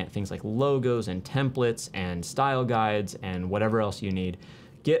the client, things like logos and templates and style guides and whatever else you need.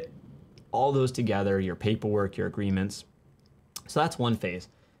 Get all those together, your paperwork, your agreements. So that's one phase.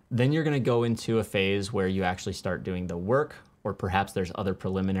 Then you're going to go into a phase where you actually start doing the work, or perhaps there's other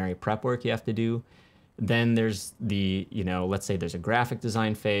preliminary prep work you have to do. Then there's the, let's say there's a graphic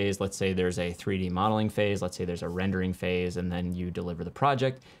design phase, let's say there's a 3D modeling phase, let's say there's a rendering phase, and then you deliver the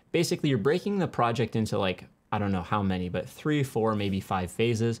project. Basically, you're breaking the project into like, I don't know how many, but 3, 4, maybe 5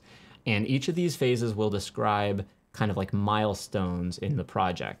 phases. And each of these phases will describe kind of like milestones in the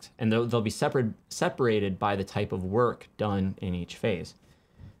project. And they'll be separated by the type of work done in each phase.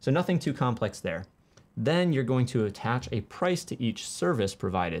 So nothing too complex there. Then you're going to attach a price to each service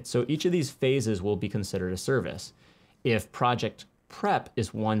provided. So each of these phases will be considered a service. If project prep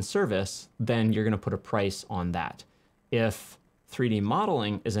is one service, then you're going to put a price on that. If 3D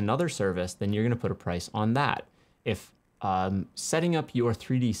modeling is another service, then you're going to put a price on that. If setting up your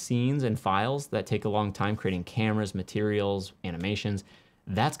 3D scenes and files that take a long time, creating cameras, materials, animations,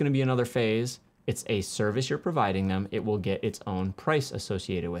 that's going to be another phase. It's a service you're providing them. It will get its own price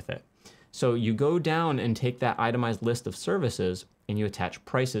associated with it. So you go down and take that itemized list of services and you attach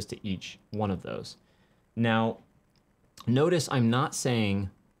prices to each one of those. Now, notice I'm not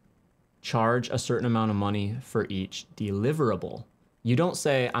saying charge a certain amount of money for each deliverable. You don't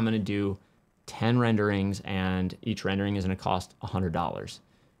say I'm going to do 10 renderings and each rendering is going to cost $100.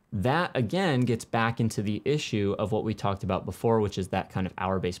 That again gets back into the issue of what we talked about before, which is that kind of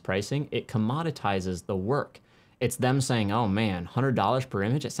hour-based pricing. It commoditizes the work. It's them saying, oh man, $100 per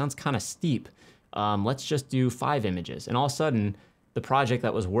image, it sounds kind of steep. Let's just do 5 images. And all of a sudden, the project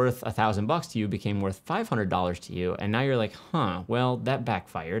that was worth $1,000 to you became worth $500 to you. And now you're like, huh, well, that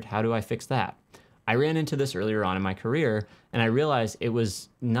backfired. How do I fix that? I ran into this earlier on in my career, and I realized it was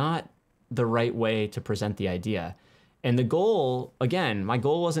not the right way to present the idea. And the goal, again, my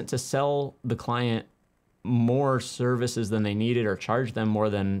goal wasn't to sell the client more services than they needed or charge them more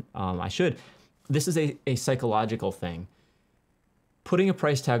than I should. This is a psychological thing. Putting a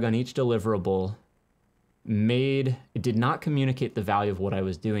price tag on each deliverable it did not communicate the value of what I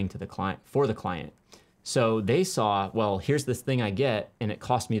was doing to the client, for the client. So they saw, well, here's this thing I get and it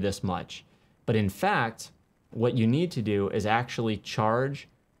cost me this much. But in fact, what you need to do is actually charge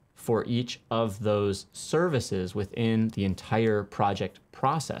for each of those services within the entire project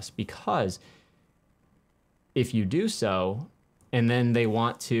process, because if you do so, and then they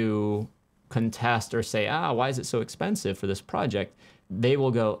want to contest or say, why is it so expensive for this project? They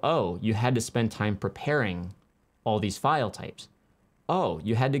will go, oh, you had to spend time preparing all these file types. Oh,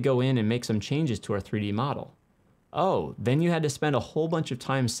 you had to go in and make some changes to our 3D model. Oh, then you had to spend a whole bunch of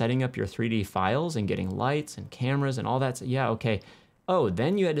time setting up your 3D files and getting lights and cameras and all that. Yeah, okay. Oh,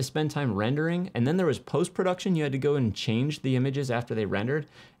 then you had to spend time rendering, and then there was post-production. You had to go and change the images after they rendered,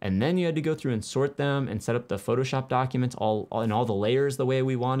 and then you had to go through and sort them and set up the Photoshop documents in all the layers the way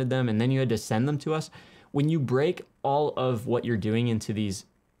we wanted them, and then you had to send them to us. When you break all of what you're doing into these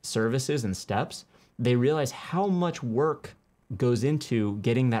services and steps, they realize how much work goes into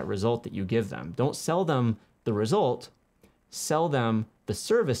getting that result that you give them. Don't sell them the result, sell them the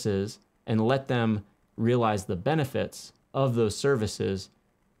services and let them realize the benefits of those services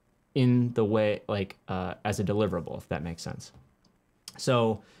in the way, like as a deliverable, if that makes sense.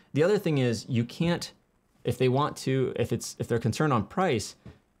 So the other thing is, you can't, if they want to, if they're concerned on price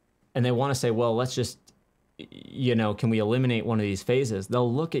and they want to say, well, let's just, can we eliminate one of these phases?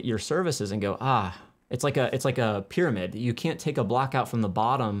 They'll look at your services and go, it's like a pyramid. You can't take a block out from the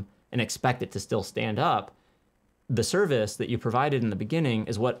bottom and expect it to still stand up. The service that you provided in the beginning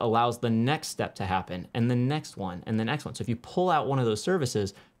is what allows the next step to happen, and the next one, and the next one. So if you pull out one of those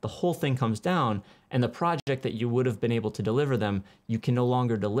services, the whole thing comes down, and the project that you would have been able to deliver them, you can no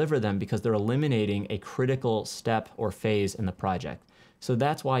longer deliver them because they're eliminating a critical step or phase in the project. So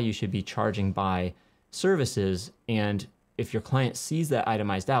that's why you should be charging by services, and if your client sees that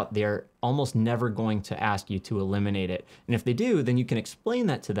itemized out, they're almost never going to ask you to eliminate it. And if they do, then you can explain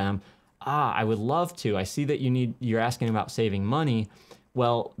that to them. I would love to. I see that you're asking about saving money.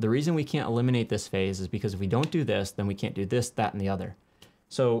 Well, the reason we can't eliminate this phase is because if we don't do this, then we can't do this, that, and the other.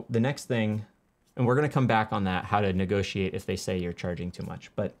 So the next thing, and we're going to come back on that, how to negotiate if they say you're charging too much.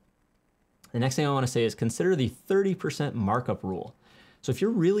 But the next thing I want to say is consider the 30% markup rule. So if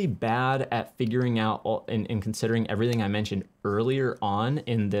you're really bad at figuring out and considering everything I mentioned earlier on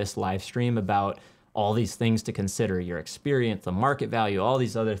in this live stream about all these things to consider, your experience, the market value, all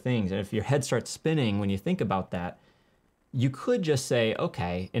these other things, and if your head starts spinning when you think about that, you could just say,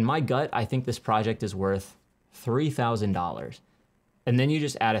 okay, in my gut, I think this project is worth $3,000. And then you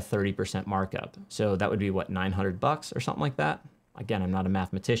just add a 30% markup. So that would be what, $900 or something like that? Again, I'm not a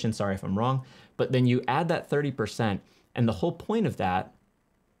mathematician, sorry if I'm wrong. But then you add that 30%, and the whole point of that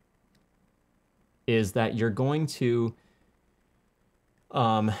is that you're going to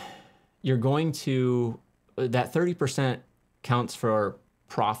that 30% counts for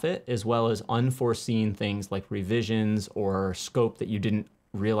profit as well as unforeseen things like revisions or scope that you didn't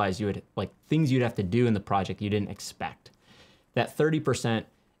realize you would, like things you'd have to do in the project you didn't expect. That 30%,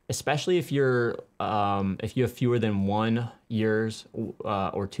 especially if you have fewer than 1 year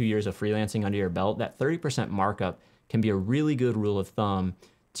or 2 years of freelancing under your belt, that 30% markup can be a really good rule of thumb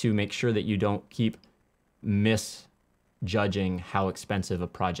to make sure that you don't keep misjudging how expensive a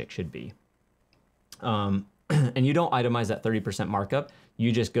project should be. And you don't itemize that 30% markup.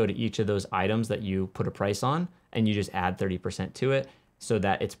 You just go to each of those items that you put a price on, and you just add 30% to it so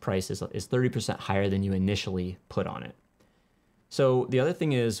that its price is 30% higher than you initially put on it. So the other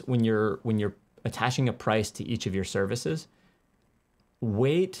thing is when you're attaching a price to each of your services,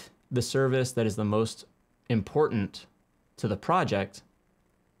 weight the service that is the most important to the project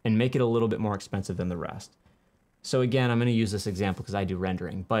and make it a little bit more expensive than the rest. So again, I'm going to use this example because I do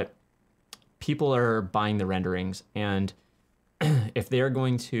rendering, but people are buying the renderings, and if they're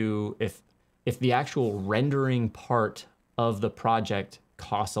going to, if the actual rendering part of the project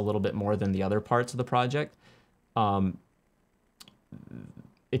costs a little bit more than the other parts of the project,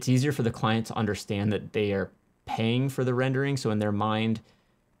 it's easier for the client to understand that they are paying for the rendering. So in their mind,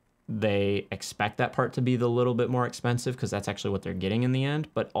 they expect that part to be the little bit more expensive because that's actually what they're getting in the end.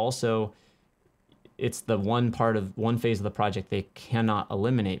 But also, it's the one phase of the project they cannot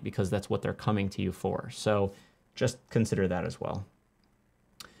eliminate because that's what they're coming to you for. So just consider that as well.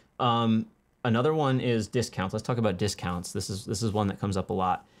 Another one is discounts. Let's talk about discounts. This is one that comes up a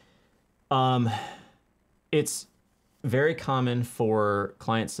lot. It's very common for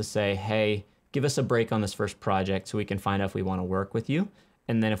clients to say, hey, give us a break on this first project so we can find out if we want to work with you.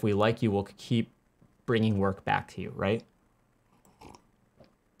 And then if we like you, we'll keep bringing work back to you, right?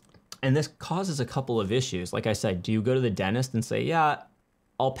 And this causes a couple of issues. Like I said, do you go to the dentist and say, yeah,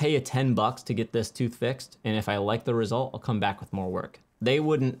 I'll pay you $10 to get this tooth fixed, and if I like the result, I'll come back with more work? They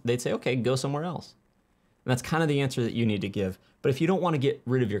wouldn't. They'd say, okay, go somewhere else. And that's kind of the answer that you need to give. But if you don't want to get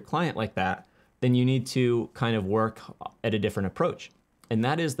rid of your client like that, then you need to kind of work at a different approach. And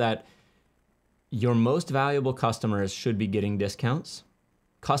that is that your most valuable customers should be getting discounts.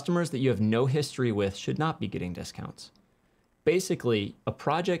 Customers that you have no history with should not be getting discounts. Basically, a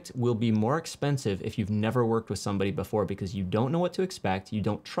project will be more expensive if you've never worked with somebody before because you don't know what to expect, you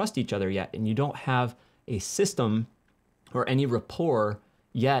don't trust each other yet, and you don't have a system or any rapport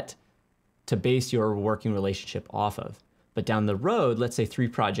yet to base your working relationship off of. But down the road, let's say 3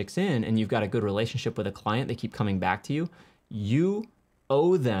 projects in, and you've got a good relationship with a client, they keep coming back to you, you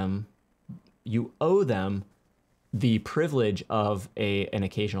owe them the privilege of an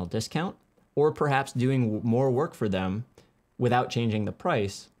occasional discount, or perhaps doing more work for them without changing the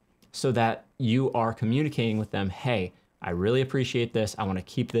price, so that you are communicating with them, hey, I really appreciate this. I want to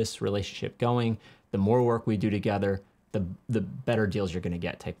keep this relationship going. The more work we do together, the better deals you're going to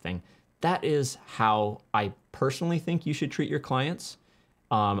get, type thing. That is how I personally think you should treat your clients.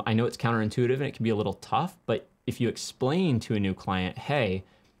 I know it's counterintuitive and it can be a little tough, but if you explain to a new client, hey,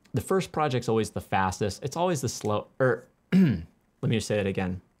 the first project's always the fastest, it's always the slow, or let me just say that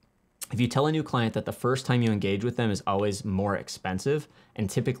again. If you tell a new client that the first time you engage with them is always more expensive and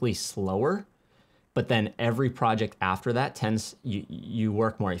typically slower, but then every project after that tends, you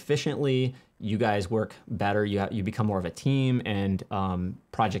work more efficiently, you guys work better, you become more of a team, and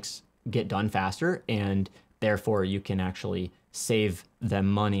projects get done faster, and therefore you can actually save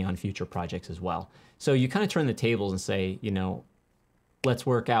them money on future projects as well. So you kind of turn the tables and say, you know, let's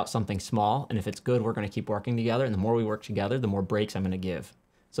work out something small, and if it's good, we're going to keep working together, and the more we work together, the more breaks I'm going to give.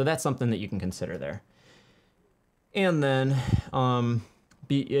 So that's something that you can consider there. And then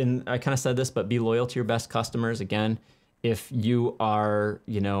I kind of said this, but be loyal to your best customers. Again, if you are,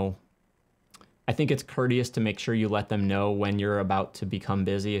 you know, I think it's courteous to make sure you let them know when you're about to become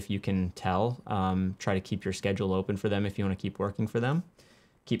busy, if you can tell. Try to keep your schedule open for them if you want to keep working for them.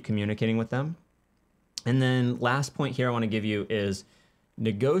 Keep communicating with them. And then last point here I want to give you is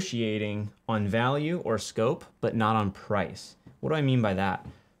negotiating on value or scope, but not on price. What do I mean by that?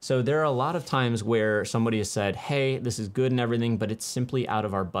 So there are a lot of times where somebody has said, hey, this is good and everything, but it's simply out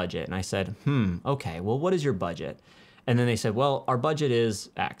of our budget. And I said, okay, well, what is your budget? And then they said, well, our budget is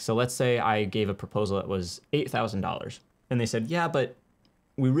X. So let's say I gave a proposal that was $8,000. And they said, yeah, but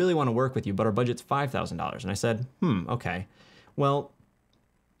we really want to work with you, but our budget's $5,000. And I said, okay. Well,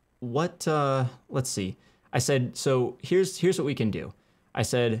 let's see. I said, so here's what we can do. I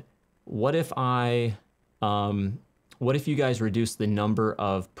said, what if you guys reduce the number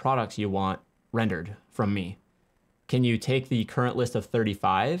of products you want rendered from me? Can you take the current list of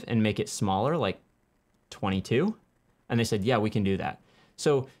 35 and make it smaller, like 22? And they said, yeah, we can do that.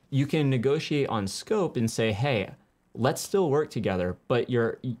 So you can negotiate on scope and say, hey, let's still work together, but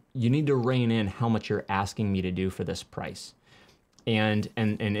you need to rein in how much you're asking me to do for this price. And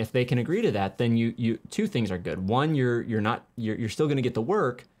if they can agree to that, then you two things are good. One, you're still going to get the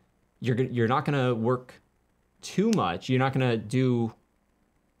work. You're not going to work too much. You're not going to do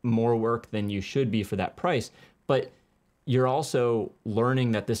more work than you should be for that price, but you're also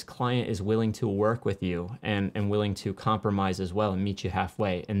learning that this client is willing to work with you and willing to compromise as well and meet you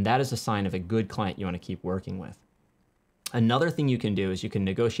halfway. And that is a sign of a good client you want to keep working with. Another thing you can do is you can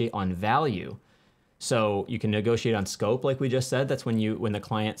negotiate on value. So you can negotiate on scope, like we just said. That's when the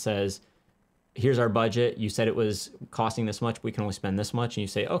client says, here's our budget. You said it was costing this much. We can only spend this much. And you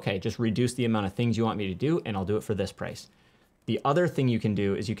say, okay, just reduce the amount of things you want me to do, and I'll do it for this price. The other thing you can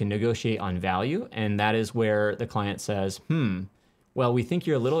do is you can negotiate on value. And that is where the client says, well, we think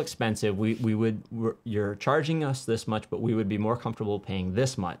you're a little expensive. You're charging us this much, but we would be more comfortable paying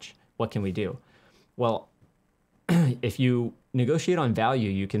this much. What can we do? Well, if you negotiate on value,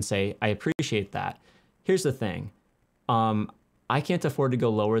 you can say, I appreciate that. Here's the thing. I can't afford to go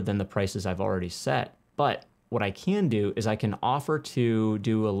lower than the prices I've already set, but what I can do is I can offer to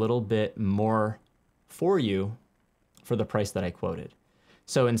do a little bit more for you for the price that I quoted.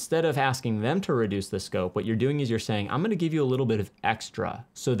 So instead of asking them to reduce the scope, what you're doing is you're saying, I'm going to give you a little bit of extra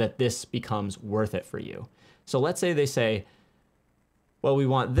so that this becomes worth it for you. So let's say they say, well, we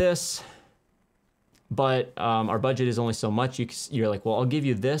want this, but our budget is only so much. You're like, well, I'll give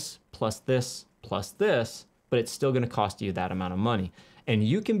you this, but it's still going to cost you that amount of money. And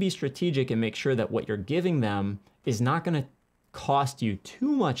you can be strategic and make sure that what you're giving them is not going to cost you too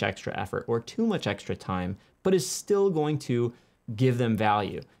much extra effort or too much extra time, but is still going to give them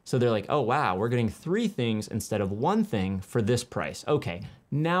value. So they're like, oh, wow, we're getting 3 things instead of 1 thing for this price. Okay,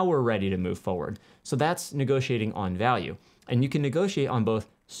 now we're ready to move forward. So that's negotiating on value. And you can negotiate on both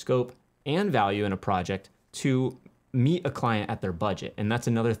scope and value in a project to meet a client at their budget. And that's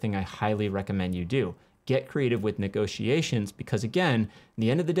another thing I highly recommend you do. Get creative with negotiations because, again, at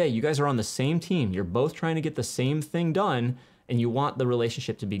the end of the day, you guys are on the same team. You're both trying to get the same thing done, and you want the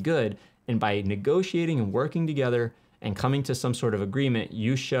relationship to be good. And by negotiating and working together and coming to some sort of agreement,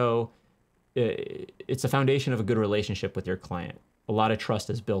 you show it's a foundation of a good relationship with your client. A lot of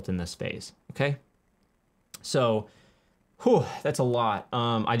trust is built in this phase, okay? So, that's a lot.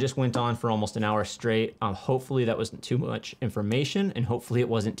 I just went on for almost an hour straight. Hopefully that wasn't too much information, and hopefully it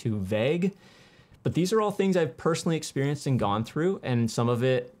wasn't too vague. But these are all things I've personally experienced and gone through, and some of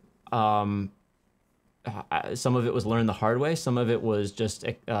it was learned the hard way. Some of it was just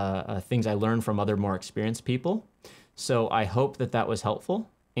things I learned from other more experienced people. So I hope that was helpful.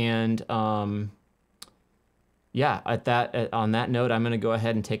 And yeah, on that note, I'm going to go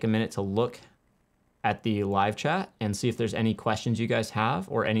ahead and take a minute to look at the live chat and see if there's any questions you guys have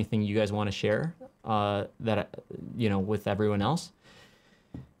or anything you guys want to share with everyone else.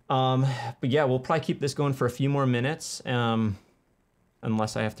 But yeah, we'll probably keep this going for a few more minutes,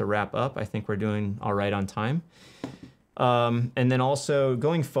 unless I have to wrap up. I think we're doing all right on time. And then also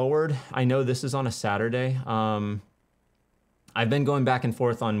going forward, I know this is on a Saturday. I've been going back and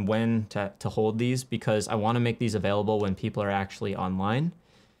forth on when to hold these because I want to make these available when people are actually online.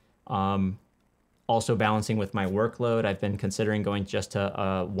 Also balancing with my workload, I've been considering going just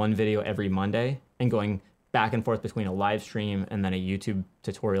to 1 video every Monday and going back and forth between a live stream and then a YouTube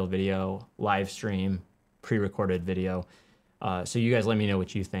tutorial video, live stream, pre-recorded video. So you guys let me know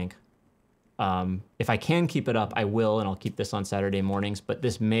what you think. If I can keep it up, I will, and I'll keep this on Saturday mornings, but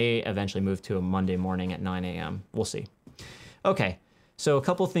this may eventually move to a Monday morning at 9 a.m. We'll see. Okay, so a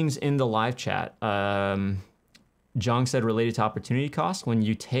couple things in the live chat. Jong said, related to opportunity cost, when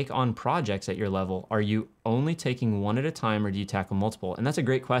you take on projects at your level, are you only taking one at a time or do you tackle multiple? And that's a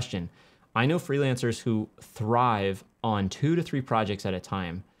great question. I know freelancers who thrive on 2 to 3 projects at a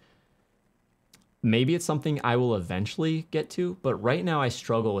time. Maybe it's something I will eventually get to, but right now I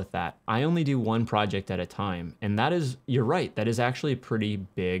struggle with that. I only do 1 project at a time. And that is, you're right, that is actually a pretty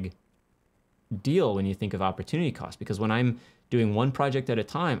big deal when you think of opportunity cost, because when I'm doing 1 project at a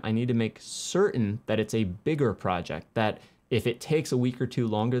time, I need to make certain that it's a bigger project, that if it takes a week or 2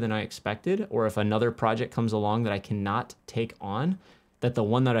 longer than I expected, or if another project comes along that I cannot take on, that the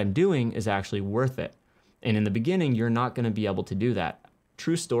one that I'm doing is actually worth it. And in the beginning, you're not going to be able to do that.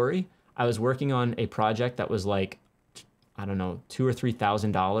 True story, I was working on a project that was like, I don't know, $2,000 or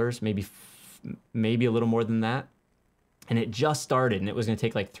 $3,000, maybe a little more than that. And it just started and it was going to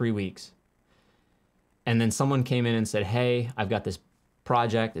take like 3 weeks. And then someone came in and said, hey, I've got this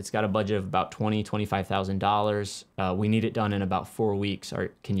project. It's got a budget of about $20,000, $25,000. We need it done in about 4 weeks.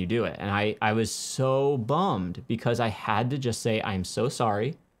 Or can you do it? And I was so bummed because I had to just say, I'm so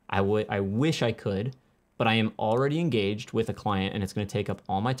sorry. I wish I could, but I am already engaged with a client and it's going to take up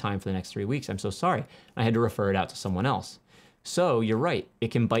all my time for the next 3 weeks. I'm so sorry. I had to refer it out to someone else. So you're right. It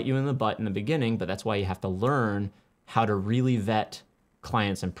can bite you in the butt in the beginning, but that's why you have to learn how to really vet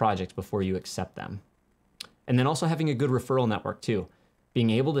clients and projects before you accept them. And then also having a good referral network too. Being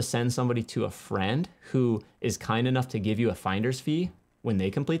able to send somebody to a friend who is kind enough to give you a finder's fee when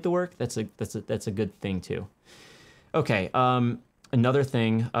they complete the work, that's a good thing too. Okay, another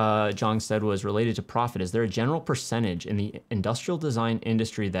thing Jong said was related to profit. Is there a general percentage in the industrial design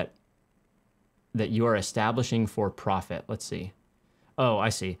industry that you are establishing for profit? Let's see. Oh, I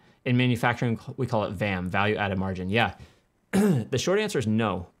see. In manufacturing, we call it VAM, value added margin. Yeah, the short answer is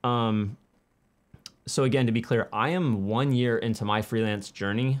no. So again, to be clear, I am 1 year into my freelance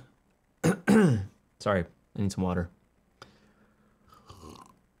journey. Sorry, I need some water.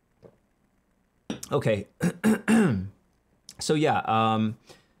 Okay. So yeah,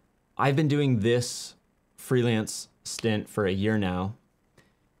 I've been doing this freelance stint for a year now.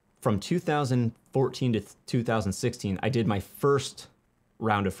 From 2014 to 2016, I did my first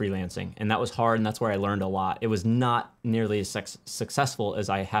round of freelancing, and that was hard, and that's where I learned a lot. It was not nearly as successful as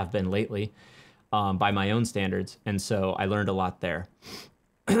I have been lately. By my own standards. And so I learned a lot there.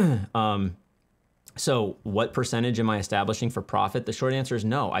 So what percentage am I establishing for profit? The short answer is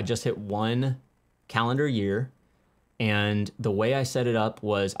no. I just hit 1 calendar year And the way I set it up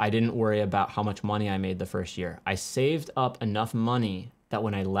was I didn't worry about how much money I made the first year. I saved up enough money that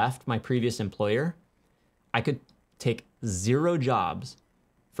when I left my previous employer, I could take 0 jobs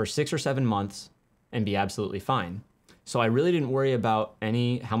for 6 or 7 months and be absolutely fine. So I really didn't worry about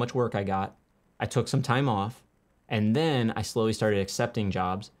how much work I got. I took some time off, and then I slowly started accepting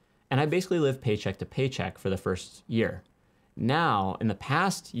jobs, and I basically lived paycheck to paycheck for the first year. Now, in the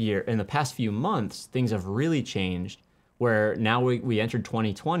past few months, things have really changed, where now we entered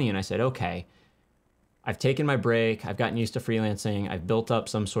 2020, and I said, okay, I've taken my break, I've gotten used to freelancing, I've built up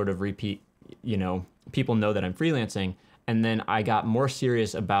some sort of repeat, people know that I'm freelancing, and then I got more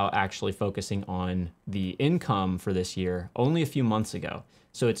serious about actually focusing on the income for this year only a few months ago.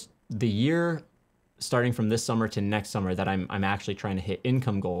 So it's the year starting from this summer to next summer that I'm actually trying to hit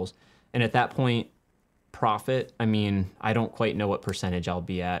income goals. And at that point, profit, I don't quite know what percentage I'll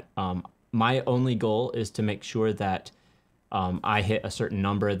be at. My only goal is to make sure that I hit a certain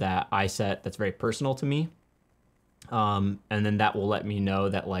number that I set that's very personal to me. And then that will let me know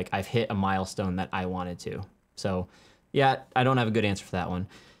that like I've hit a milestone that I wanted to. So yeah, I don't have a good answer for that one.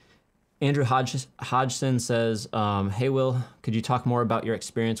 Andrew Hodgson says, hey, Will, could you talk more about your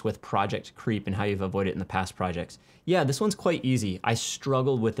experience with project creep and how you've avoided it in the past projects? Yeah, this one's quite easy. I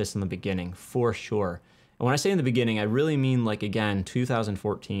struggled with this in the beginning, for sure. And when I say in the beginning, I really mean like, again,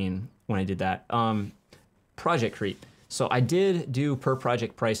 2014 when I did that. Project creep. So I did do per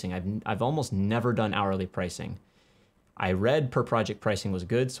project pricing. I've almost never done hourly pricing. I read per project pricing was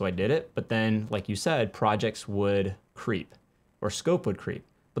good, so I did it. But then, like you said, projects would creep or scope would creep.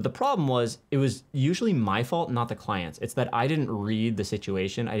 But the problem was it was usually my fault, not the client's. It's that I didn't read the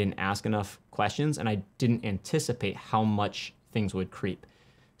situation. I didn't ask enough questions, and I didn't anticipate how much things would creep.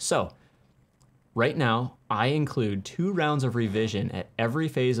 So right now, I include 2 rounds of revision at every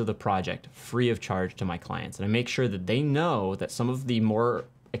phase of the project, free of charge to my clients. And I make sure that they know that some of the more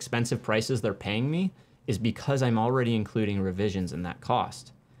expensive prices they're paying me is because I'm already including revisions in that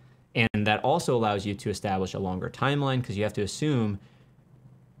cost. And that also allows you to establish a longer timeline because you have to assume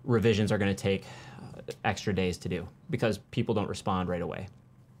revisions are going to take extra days to do because people don't respond right away.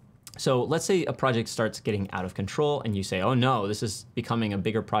 So let's say a project starts getting out of control and you say, oh no, this is becoming a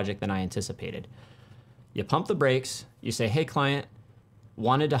bigger project than I anticipated. You pump the brakes, you say, hey client,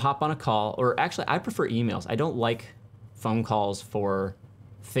 wanted to hop on a call, or actually I prefer emails. I don't like phone calls for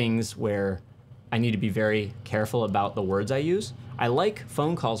things where I need to be very careful about the words I use. I like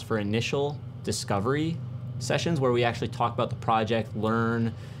phone calls for initial discovery sessions where we actually talk about the project,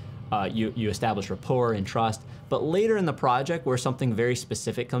 learn, you establish rapport and trust. But later in the project where something very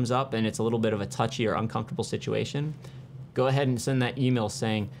specific comes up and it's a little bit of a touchy or uncomfortable situation, go ahead and send that email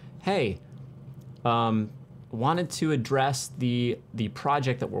saying, hey, wanted to address the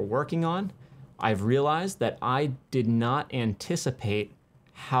project that we're working on. I've realized that I did not anticipate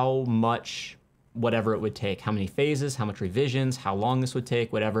how much whatever it would take, how many phases, how much revisions, how long this would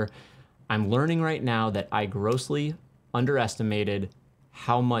take, whatever. I'm learning right now that I grossly underestimated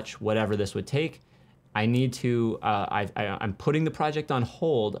how much whatever this would take. I need to, I'm putting the project on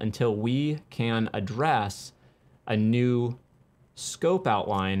hold until we can address a new scope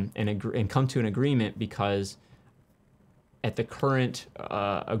outline and come to an agreement, because at the current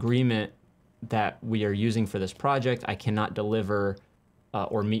agreement that we are using for this project, I cannot deliver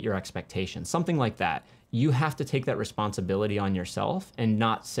or meet your expectations, something like that. You have to take that responsibility on yourself and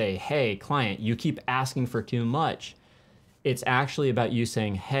not say, hey, client, you keep asking for too much. It's actually about you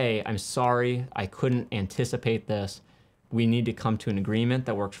saying, hey, I'm sorry, I couldn't anticipate this. We need to come to an agreement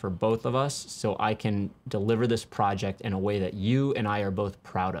that works for both of us so I can deliver this project in a way that you and I are both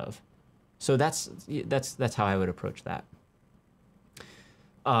proud of. So that's how I would approach that.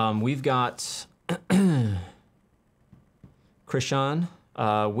 We've got Krishan.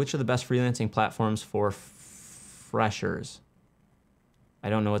 Which are the best freelancing platforms for freshers?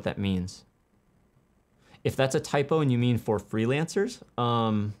 I don't know what that means. If that's a typo and you mean for freelancers,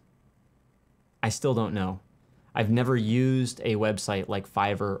 I still don't know. I've never used a website like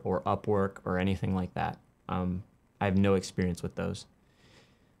Fiverr or Upwork or anything like that. I have no experience with those.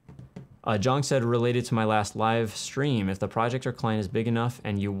 Jong said, related to my last live stream, if the project or client is big enough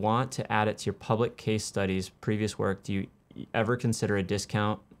and you want to add it to your public case studies, previous work, do you ever consider a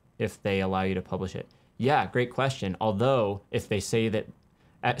discount if they allow you to publish it? Yeah, great question. Although if they say that,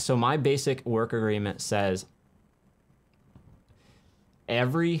 so my basic work agreement says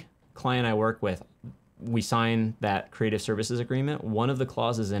every client I work with, we sign that creative services agreement. One of the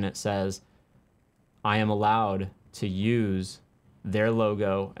clauses in it says I am allowed to use their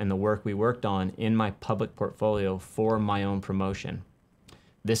logo and the work we worked on in my public portfolio for my own promotion.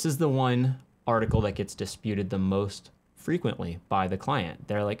 This is the one article that gets disputed the most frequently by the client.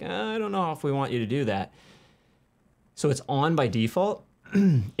 They're like, I don't know if we want you to do that. So it's on by default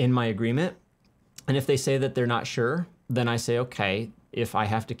in my agreement. And if they say that they're not sure, then I say, okay, if I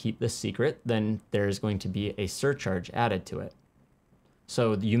have to keep this secret, then there's going to be a surcharge added to it.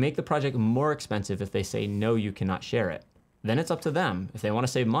 So you make the project more expensive if they say, no, you cannot share it. Then it's up to them. If they want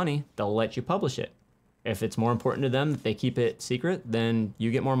to save money, they'll let you publish it. If it's more important to them that they keep it secret, then you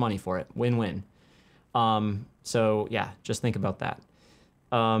get more money for it. Win-win. So yeah, just think about that.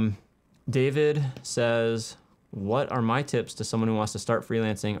 David says, what are my tips to someone who wants to start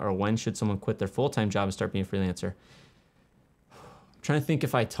freelancing, or when should someone quit their full-time job and start being a freelancer? I'm trying to think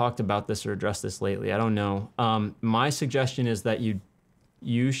if I talked about this or addressed this lately. I don't know. My suggestion is that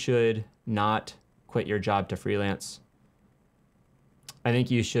you should not quit your job to freelance. I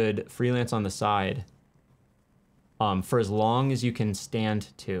think you should freelance on the side for as long as you can stand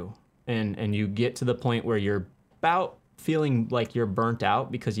to. And you get to the point where you're about feeling like you're burnt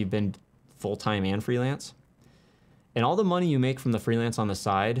out because you've been full-time and freelance. And all the money you make from the freelance on the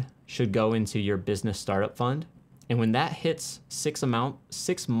side should go into your business startup fund. And when that hits 6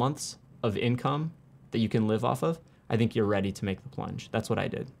 months of income that you can live off of, I think you're ready to make the plunge. That's what I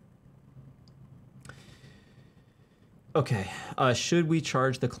did. Okay, should we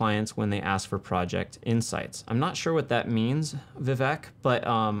charge the clients when they ask for project insights? I'm not sure what that means, Vivek, but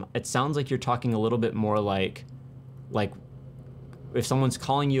it sounds like you're talking a little bit more like if someone's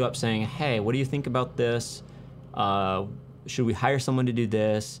calling you up saying, hey, what do you think about this? Should we hire someone to do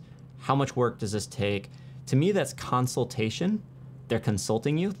this? How much work does this take? To me, that's consultation. They're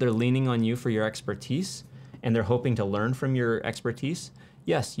consulting you. They're leaning on you for your expertise, and they're hoping to learn from your expertise.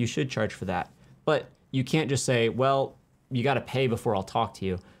 Yes, you should charge for that. But you can't just say, well, you got to pay before I'll talk to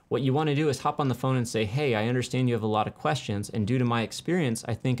you. What you want to do is hop on the phone and say, hey, I understand you have a lot of questions, and due to my experience,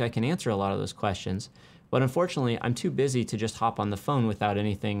 I think I can answer a lot of those questions. But unfortunately, I'm too busy to just hop on the phone without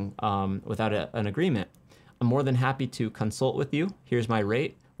anything, without an agreement. I'm more than happy to consult with you. Here's my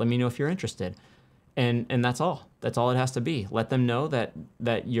rate. Let me know if you're interested. And that's all. That's all it has to be. Let them know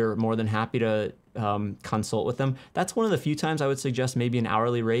that you're more than happy to consult with them. That's one of the few times I would suggest maybe an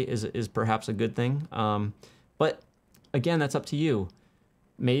hourly rate is perhaps a good thing. But again, that's up to you.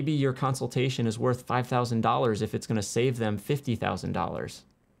 Maybe your consultation is worth $5,000 if it's going to save them $50,000.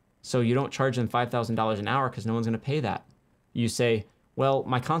 So you don't charge them $5,000 an hour because no one's going to pay that. You say, well,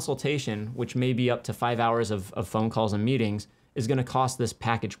 my consultation, which may be up to 5 hours of phone calls and meetings, is going to cost this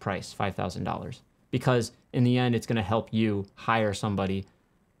package price, $5,000. Because in the end, it's going to help you hire somebody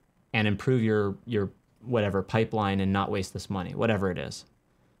and improve your whatever pipeline and not waste this money, whatever it is.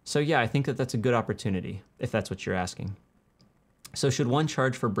 So yeah, I think that's a good opportunity if that's what you're asking. So should one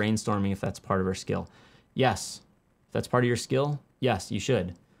charge for brainstorming if that's part of our skill? Yes. If that's part of your skill, yes, you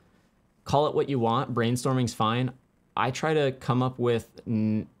should. Call it what you want. Brainstorming's fine. I try to come up with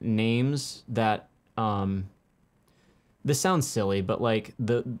names that, this sounds silly, but like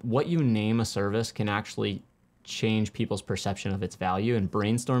what you name a service can actually change people's perception of its value. And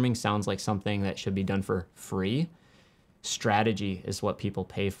brainstorming sounds like something that should be done for free. Strategy is what people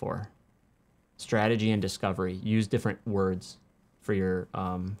pay for. Strategy and discovery. Use different words for your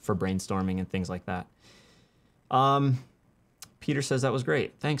for brainstorming and things like that. Peter says that was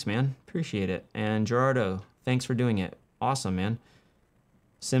great. Thanks, man. Appreciate it. And Gerardo, thanks for doing it. Awesome, man.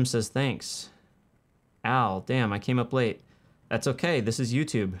 Sim says thanks. Al, damn, I came up late. That's okay. This is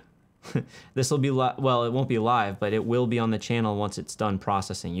YouTube. This will be well, it won't be live, but it will be on the channel once it's done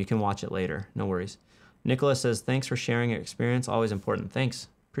processing. You can watch it later. No worries. Nicholas says, thanks for sharing your experience. Always important. Thanks.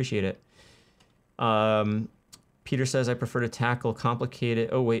 Appreciate it. Peter says, I prefer to tackle complicated...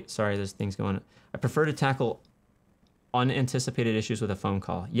 Oh, wait. Sorry, there's things going on. I prefer to tackle unanticipated issues with a phone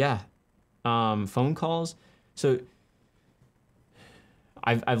call. Yeah. Phone calls. So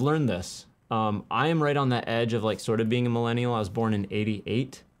I've learned this. I am right on that edge of like sort of being a millennial. I was born in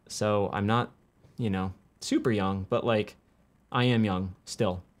 '88. So I'm not, super young, but like I am young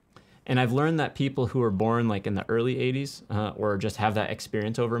still. And I've learned that people who were born like in the early 80s or just have that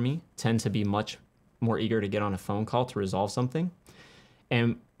experience over me tend to be much more eager to get on a phone call to resolve something.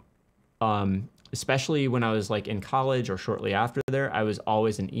 And especially when I was like in college or shortly after there, I was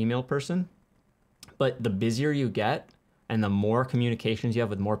always an email person. But the busier you get and the more communications you have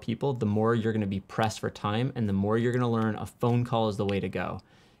with more people, the more you're going to be pressed for time and the more you're going to learn a phone call is the way to go.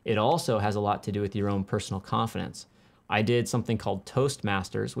 It also has a lot to do with your own personal confidence. I did something called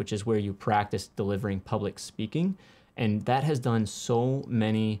Toastmasters, which is where you practice delivering public speaking. And that has done so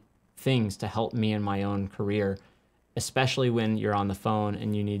many things to help me in my own career, especially when you're on the phone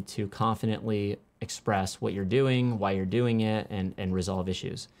and you need to confidently express what you're doing, why you're doing it, and resolve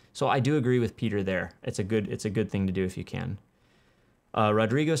issues. So I do agree with Peter there. It's a good thing to do if you can.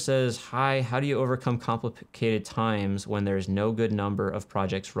 Rodrigo says, hi, how do you overcome complicated times when there's no good number of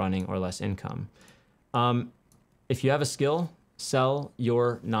projects running or less income? If you have a skill, sell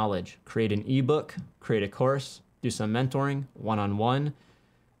your knowledge. Create an ebook, create a course, do some mentoring, one-on-one,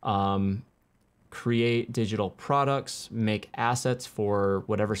 create digital products, make assets for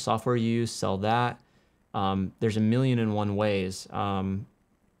whatever software you use, sell that. There's a million and one ways.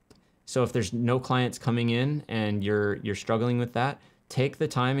 So if there's no clients coming in and you're struggling with that, take the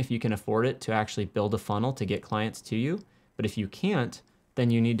time, if you can afford it, to actually build a funnel to get clients to you. But if you can't, then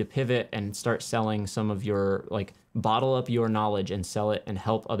you need to pivot and start selling some of your, like, bottle up your knowledge and sell it and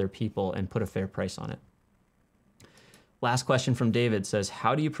help other people and put a fair price on it. Last question from David says,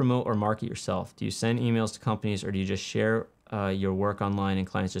 how do you promote or market yourself? Do you send emails to companies, or do you just share your work online and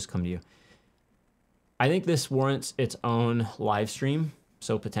clients just come to you? I think this warrants its own live stream,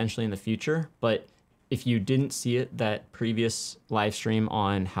 so potentially in the future. But if you didn't see it, that previous live stream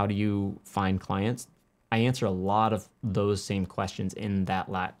on how do you find clients, I answer a lot of those same questions in that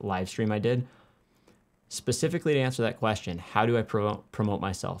live stream I did. Specifically to answer that question, how do I promote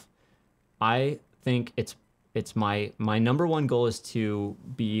myself? I think it's my number one goal is to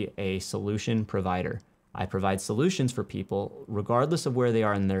be a solution provider. I provide solutions for people regardless of where they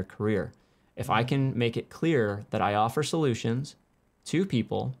are in their career. If I can make it clear that I offer solutions to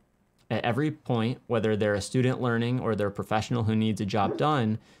people at every point, whether they're a student learning or they're a professional who needs a job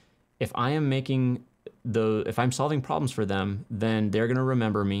done, if I'm solving problems for them, then they're going to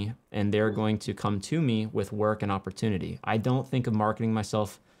remember me and they're going to come to me with work and opportunity. I don't think of marketing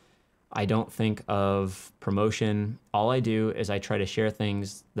myself. I don't think of promotion. All I do is I try to share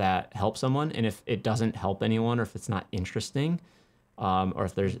things that help someone. And if it doesn't help anyone, or if it's not interesting, or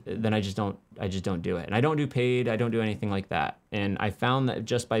if then I just don't do it. And I don't do paid, I don't do anything like that. And I found that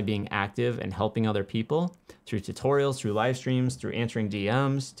just by being active and helping other people through tutorials, through live streams, through answering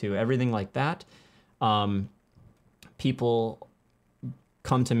DMs, to everything like that, people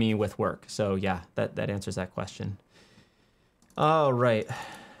come to me with work. So yeah, that answers that question. All right.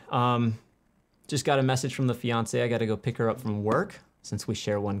 Just got a message from the fiance. I got to go pick her up from work since we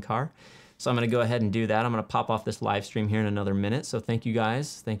share one car. So I'm going to go ahead and do that. I'm going to pop off this live stream here in another minute. So thank you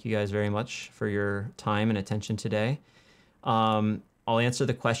guys. Thank you guys very much for your time and attention today. I'll answer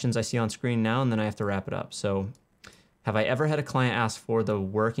the questions I see on screen now, and then I have to wrap it up. So have I ever had a client ask for the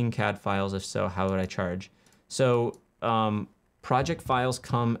working CAD files? If so, how would I charge? So project files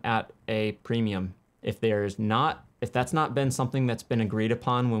come at a premium. If that's not been something that's been agreed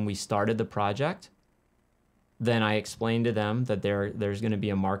upon when we started the project, then I explain to them that there's going to be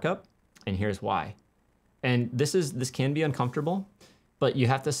a markup. And here's why. And this can be uncomfortable, but you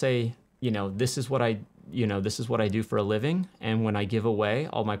have to say, this is what I do for a living. And when I give away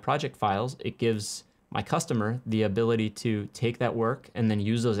all my project files, it gives my customer the ability to take that work and then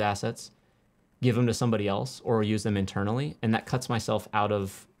use those assets, give them to somebody else, or use them internally. And that cuts myself out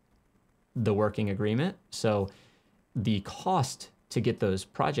of the working agreement. So the cost to get those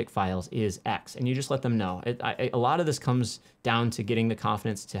project files is X, and you just let them know. A lot of this comes down to getting the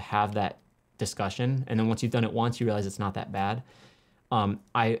confidence to have that discussion, and then once you've done it once, you realize it's not that bad.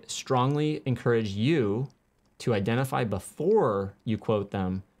 I strongly encourage you to identify before you quote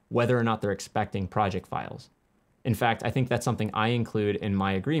them whether or not they're expecting project files. In fact, I think that's something I include in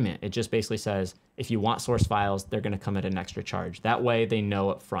my agreement. It just basically says, if you want source files, they're going to come at an extra charge. That way they know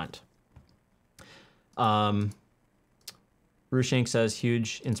up front. Rushank says,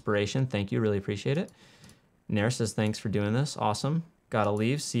 huge inspiration. Thank you. Really appreciate it. Nair says, thanks for doing this. Awesome. Gotta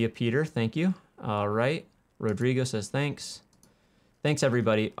leave. See you, Peter. Thank you. All right. Rodrigo says, thanks. Thanks,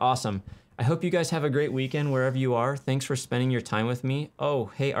 everybody. Awesome. I hope you guys have a great weekend wherever you are. Thanks for spending your time with me.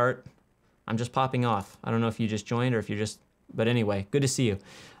 Oh, hey, Art. I'm just popping off. I don't know if you just joined or if you're just, but anyway, good to see you.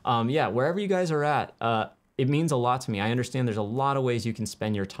 Yeah, wherever you guys are at, it means a lot to me. I understand there's a lot of ways you can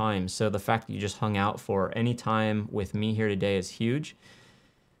spend your time. So the fact that you just hung out for any time with me here today is huge.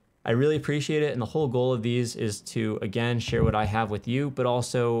 I really appreciate it. And the whole goal of these is to, again, share what I have with you, but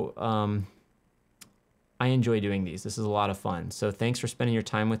also I enjoy doing these. This is a lot of fun. So thanks for spending your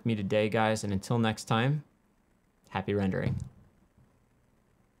time with me today, guys. And until next time, happy rendering.